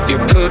 You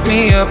put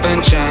me up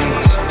in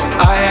chains,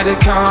 I had it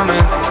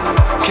coming.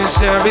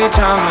 'Cause every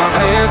time my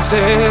head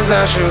says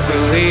I should be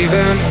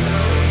leaving,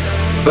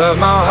 but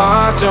my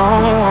heart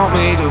don't want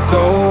me to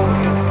go.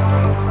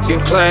 You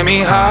play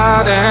me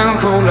hard and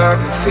cold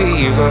like a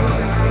fever,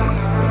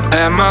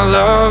 and my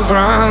love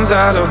runs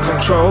out of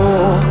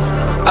control.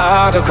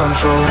 Out of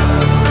control.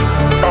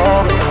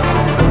 Out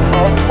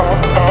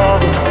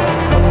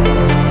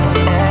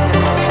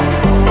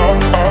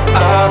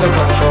of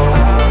control.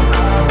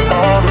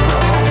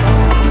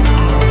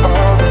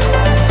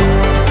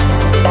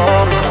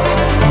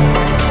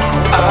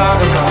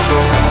 Out of control. Out of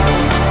control.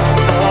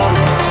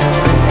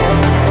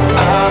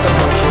 Out of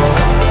control.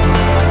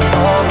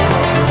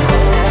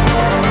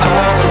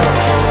 Out of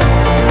control.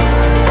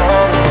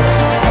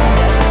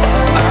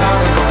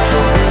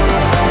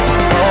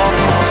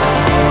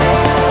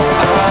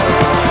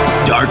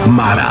 Dark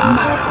Mata.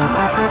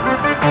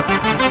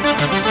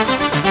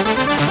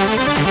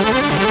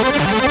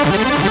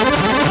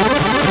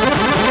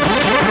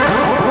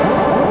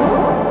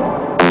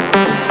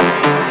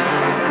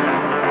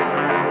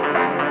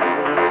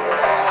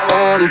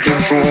 Out of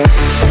control.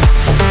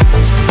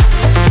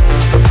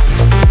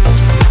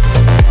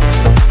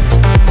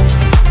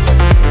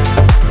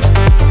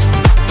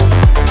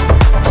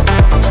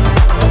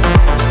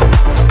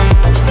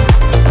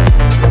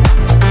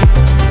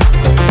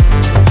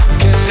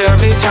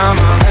 Every time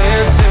my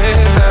head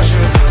says I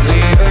should be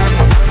leaving,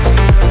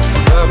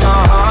 but my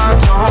heart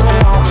don't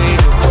want me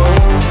to go.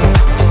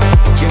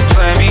 You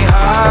play me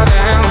hard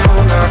and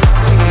cold like a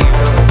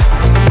fever,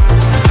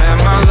 and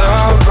my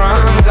love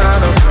runs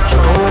out of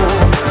control,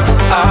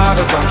 out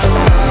of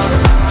control.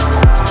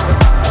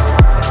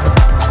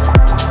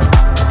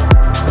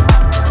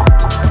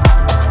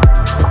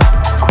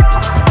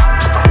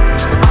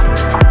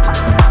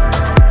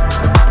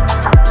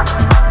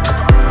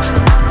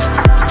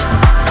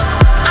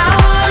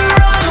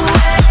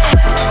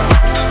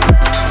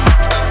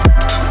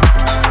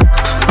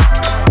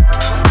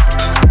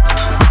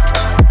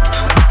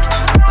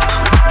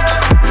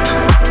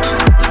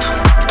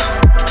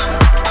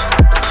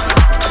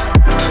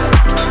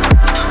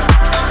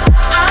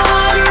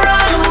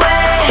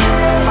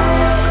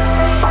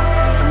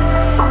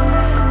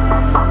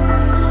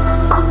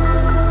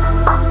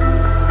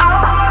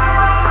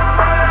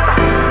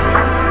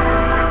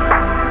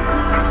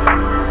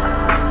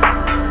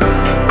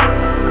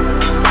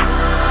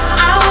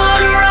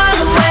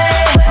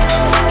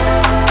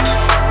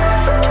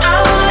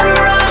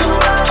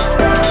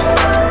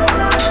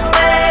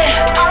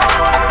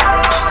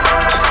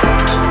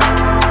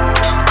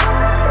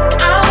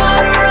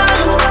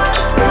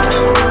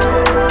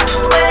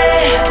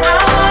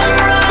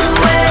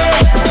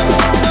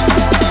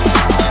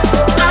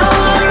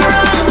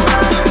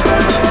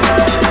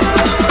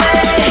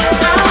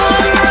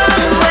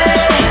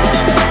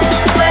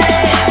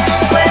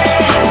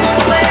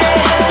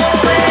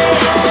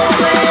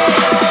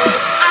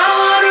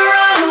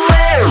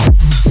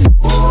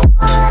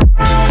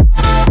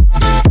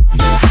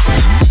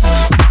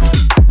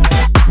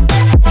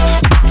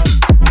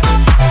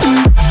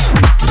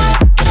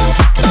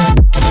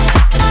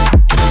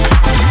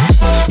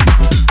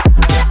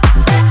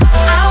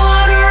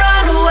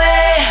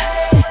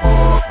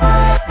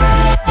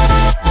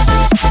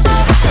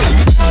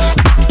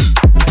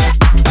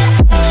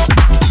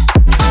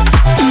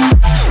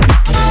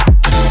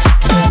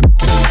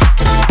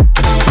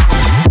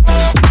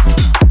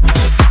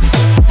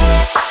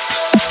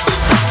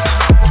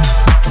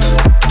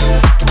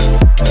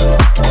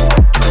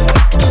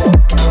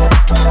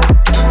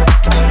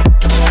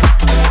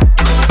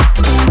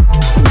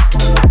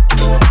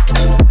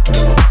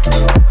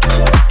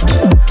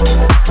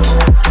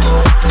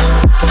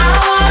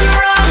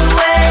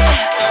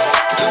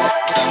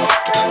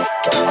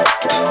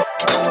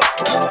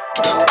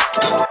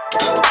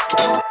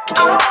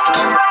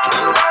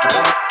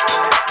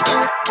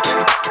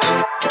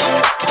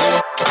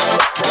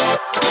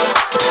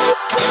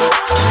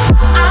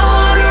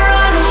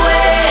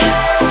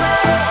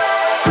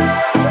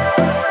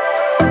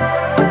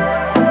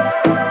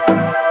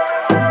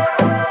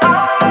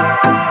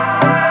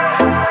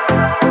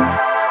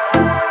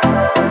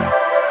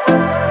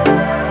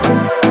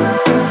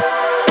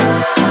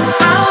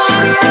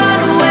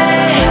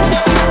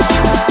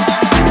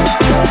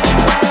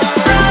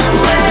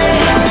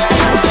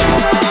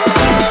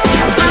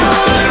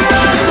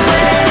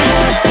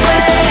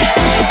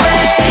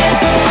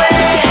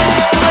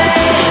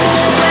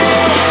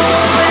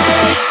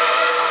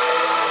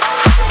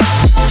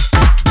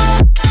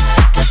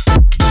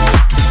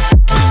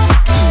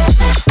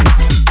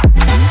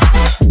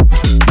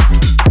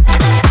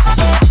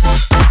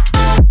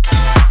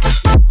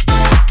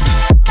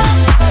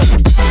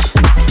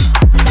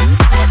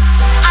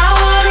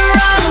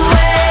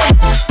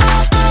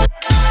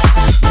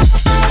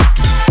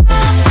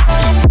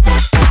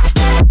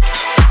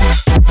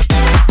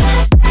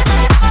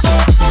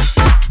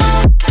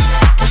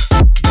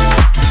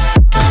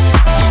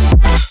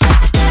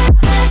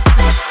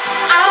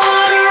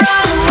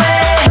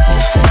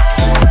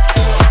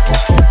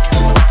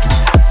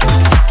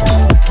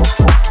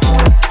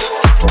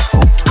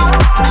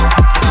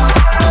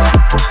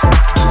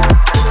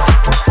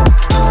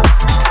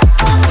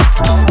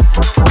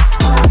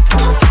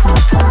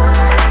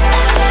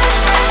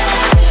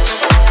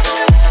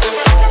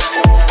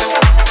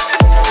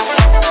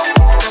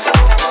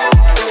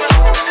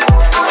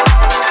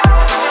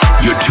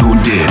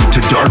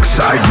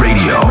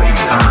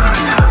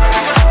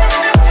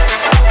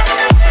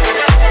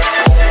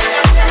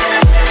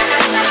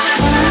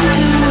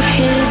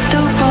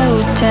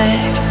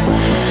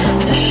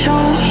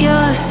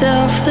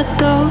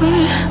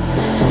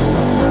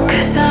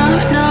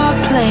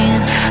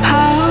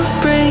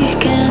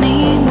 heartbreak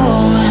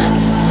anymore.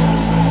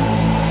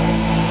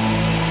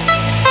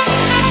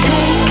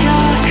 Take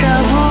your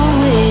trouble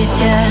with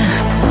ya,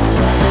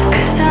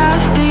 'cause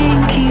I've been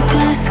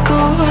keeping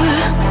score,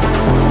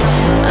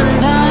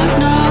 and I'm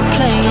not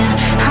playing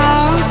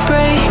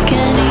heartbreak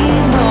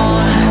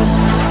anymore.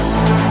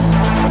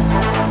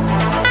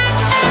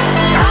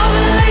 I've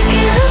been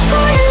waking up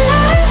for your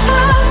life,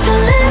 I've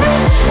been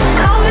living.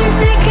 I've been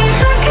taking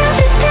back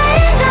every day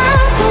now.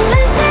 Don't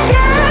listen,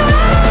 yeah, I'm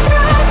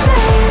not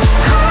playing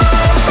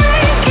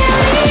heartbreak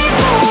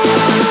anymore.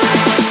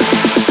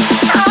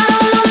 I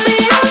don't know me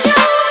on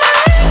your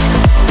mind,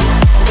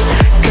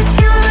 'cause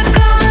you're not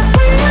gonna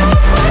put your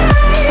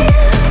mind.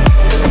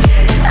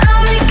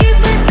 I'll be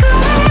keeping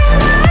score,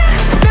 and I'm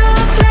not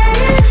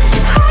playing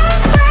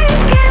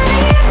heartbreak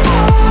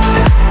anymore.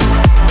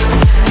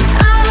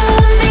 I don't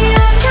want me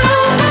on your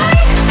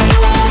mind, you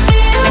want me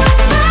on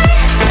mine.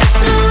 It's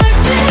not like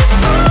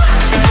before.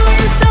 Show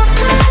yourself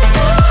to the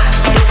door.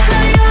 You've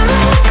had your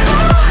own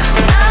call.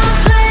 Now I'm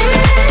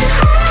playing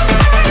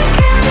heartbreak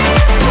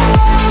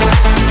anymore.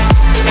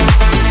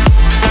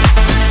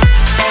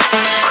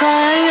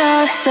 Cry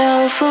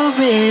yourself a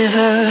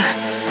river.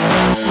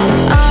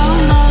 I'll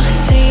not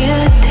see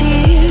a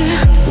tear,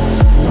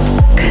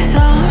 'cause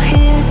I'm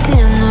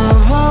hitting the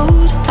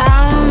road.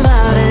 I'm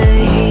out of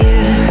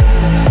here.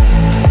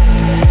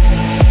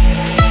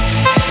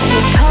 You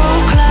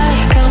talk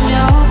like I'm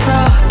your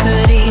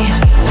property,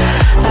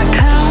 like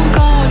I'm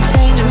gonna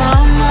change my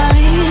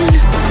mind.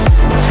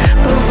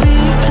 But we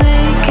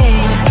play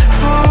games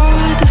for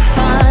the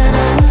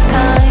final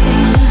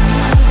time.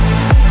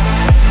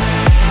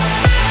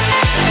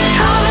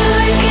 I've been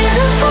waking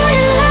up for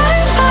your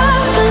life,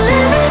 I've been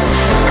living.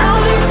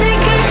 I'll be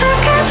taking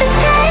back every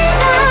day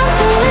now.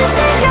 Don't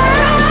listen,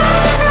 yeah, I'm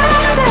not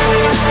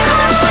playing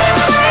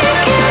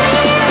heartbreak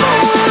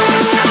anymore.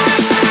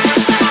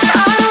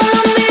 I don't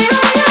want me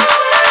on your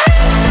mind,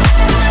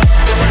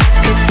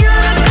 'cause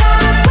you're not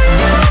gonna put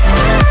your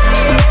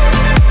mind.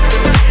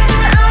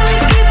 I'll be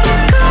keeping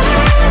score,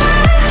 and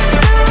I'm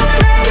not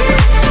playing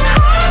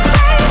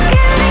heartbreak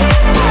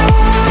anymore.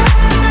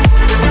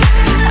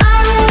 I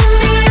don't want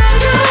me on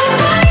your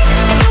mind,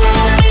 you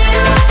want me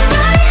on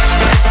mine.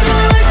 It's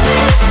not like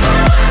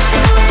before.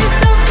 Show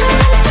yourself to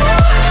the door.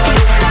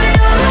 You've had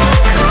your own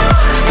call.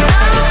 Now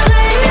I'm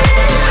playing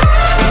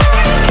heartbreak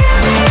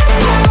anymore.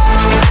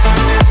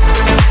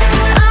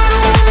 I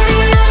don't want me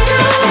on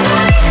your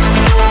mind,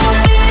 you want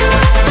me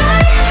on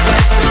mine.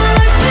 It's not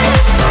like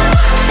before.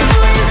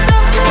 Show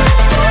yourself to the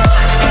door.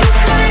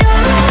 You've had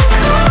your own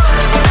call.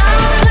 Now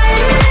I'm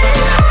playing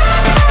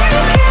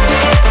heartbreak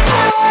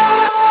anymore.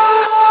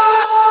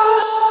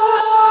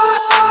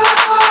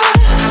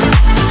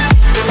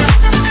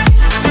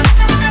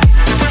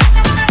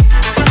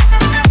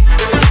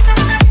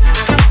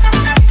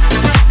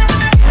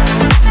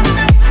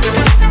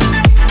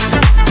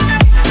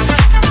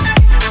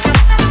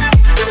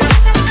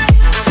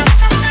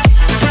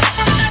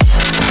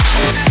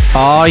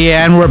 Oh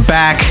yeah, and we're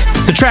back.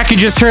 The track you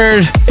just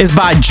heard is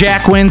by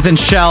Jack Wins and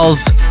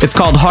Shells. It's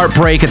called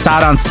Heartbreak. It's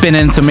out on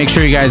Spinnin', so make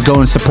sure you guys go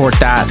and support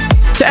that.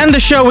 To end the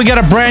show, we got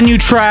a brand new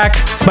track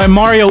by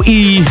Mario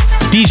E,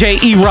 DJ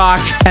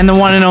E-Rock, and the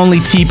one and only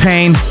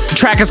T-Pain. The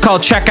track is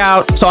called Check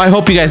Out, so I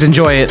hope you guys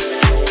enjoy it.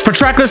 For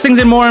track listings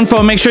and more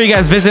info, make sure you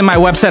guys visit my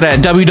website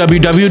at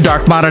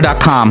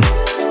www.darkmata.com.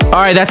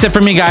 Alright, that's it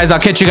for me, guys. I'll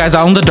catch you guys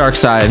on the dark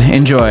side.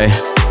 Enjoy.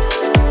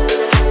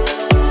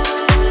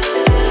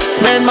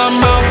 Man, my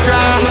mouth dry.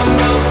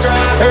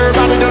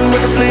 Everybody done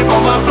with the sleep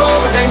on my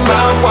floor, but they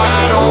mouth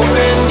wide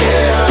open,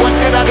 yeah. What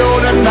did I do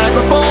the night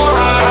before?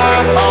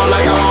 I fall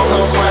like a hog,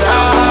 gon' sweat.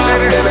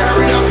 Baby,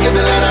 hurry up, get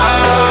the letter.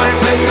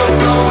 Make up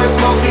blow and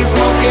smoke, keep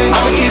smoking.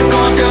 I'ma keep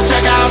going till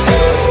check out,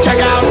 check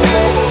out,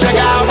 check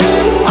out.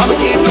 I'ma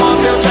keep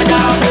going till check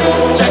out,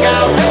 check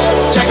out,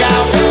 check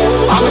out.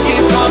 I'ma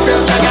keep going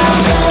till check out,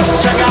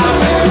 check out,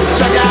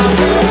 check out.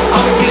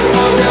 I'ma keep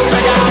going till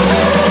check out.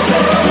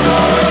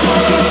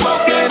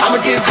 I'ma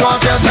keep going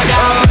till check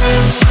out.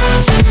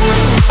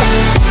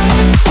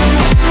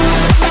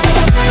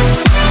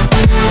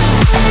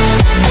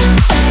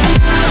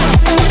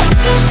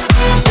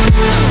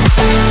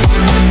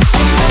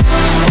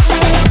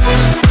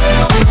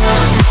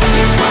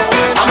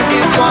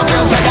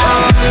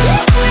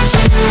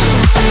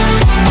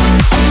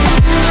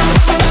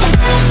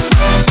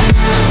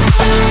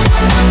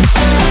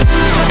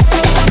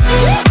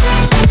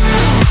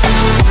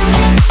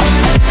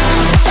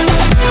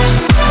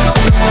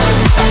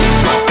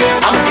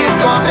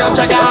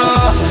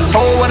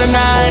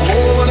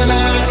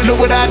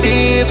 What I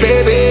did,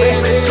 baby,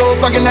 so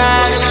fucking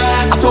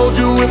high. I told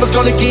you it was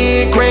gonna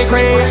get cray.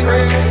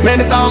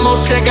 Man, it's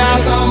almost check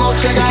out.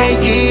 You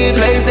can't get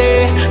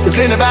lazy. Does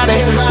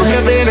anybody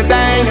remember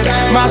anything?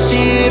 My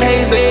shit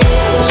hazy.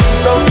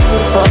 She's so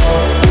beautiful.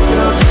 You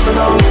know, tripping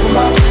all over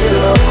my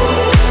pillow.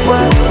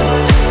 What?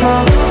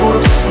 Huh? Who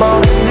the fuck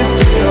bought in this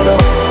deal, though?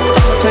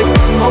 I'ma take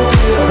some more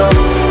kill, though.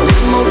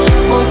 This more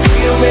shit won't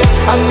kill me.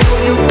 I know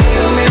you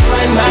feel me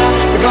right now.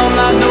 'Cause all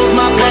I know is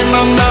my brain,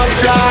 my mouth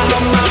dry.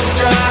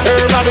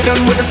 Everybody Everybody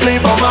done with the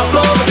sleep on my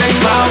floor, but they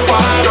mouth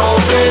wide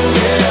open.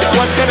 Yeah.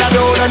 What did I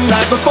do the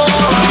night before?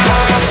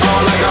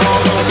 All like a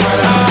homo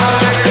sweater.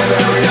 Baby,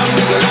 hurry up,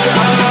 nigga, let it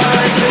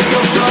hide. Nigga,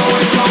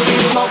 blowing,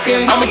 smoking,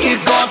 smoking. I'ma keep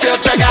going till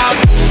check out,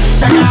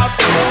 check out.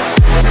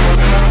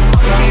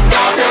 I'ma keep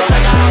going till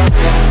check out,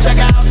 check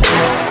out.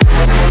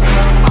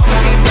 I'ma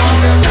keep going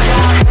till check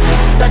out,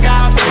 check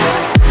out.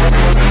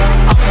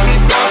 I'ma keep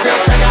going till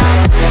check out,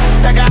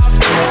 check out.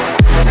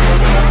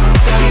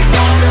 Keep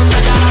going till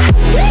check out,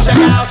 check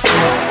out.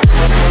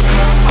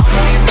 I'ma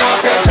keep going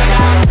till check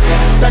out,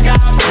 check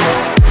out.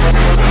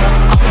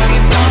 I'ma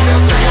keep going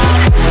till check out,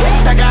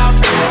 check out.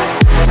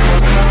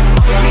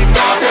 I'ma keep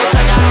going till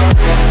check out,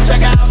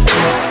 check out.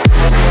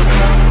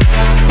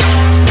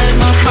 And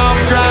my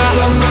mouth dry.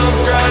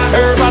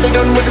 Everybody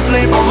done with the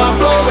sleep on my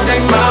floor, but they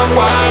mouth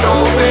wide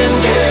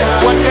open.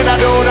 Yeah. What did I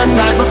do the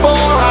night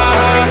before?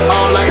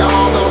 All like a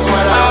homo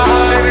sweater.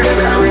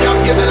 Baby, hurry up,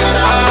 get the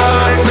letter.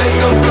 Make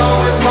them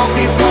blow and smoke,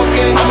 keep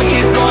smoking. I'ma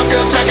keep going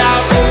till check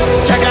out,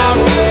 check out,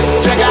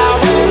 check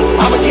out.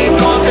 I'ma keep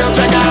going till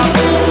check out,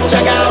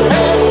 check out,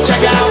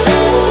 check out.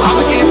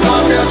 I'ma keep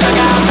going till check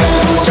out,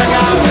 check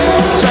out,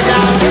 check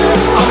out.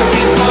 I'ma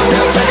keep going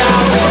till check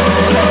out.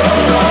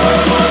 Blow and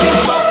smoke, keep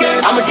smoking.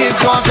 I'ma keep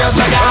going till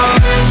check out.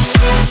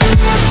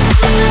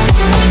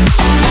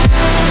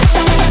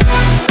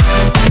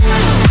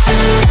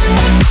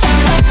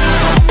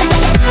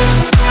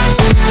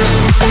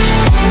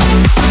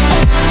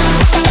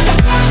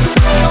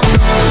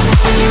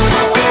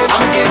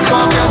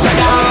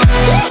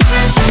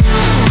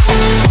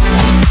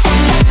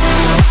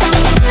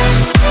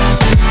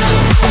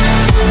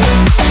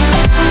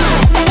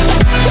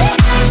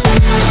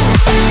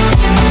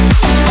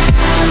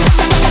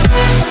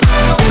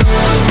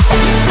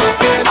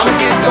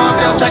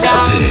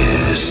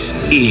 This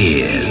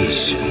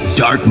is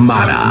Dark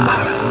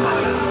Mata.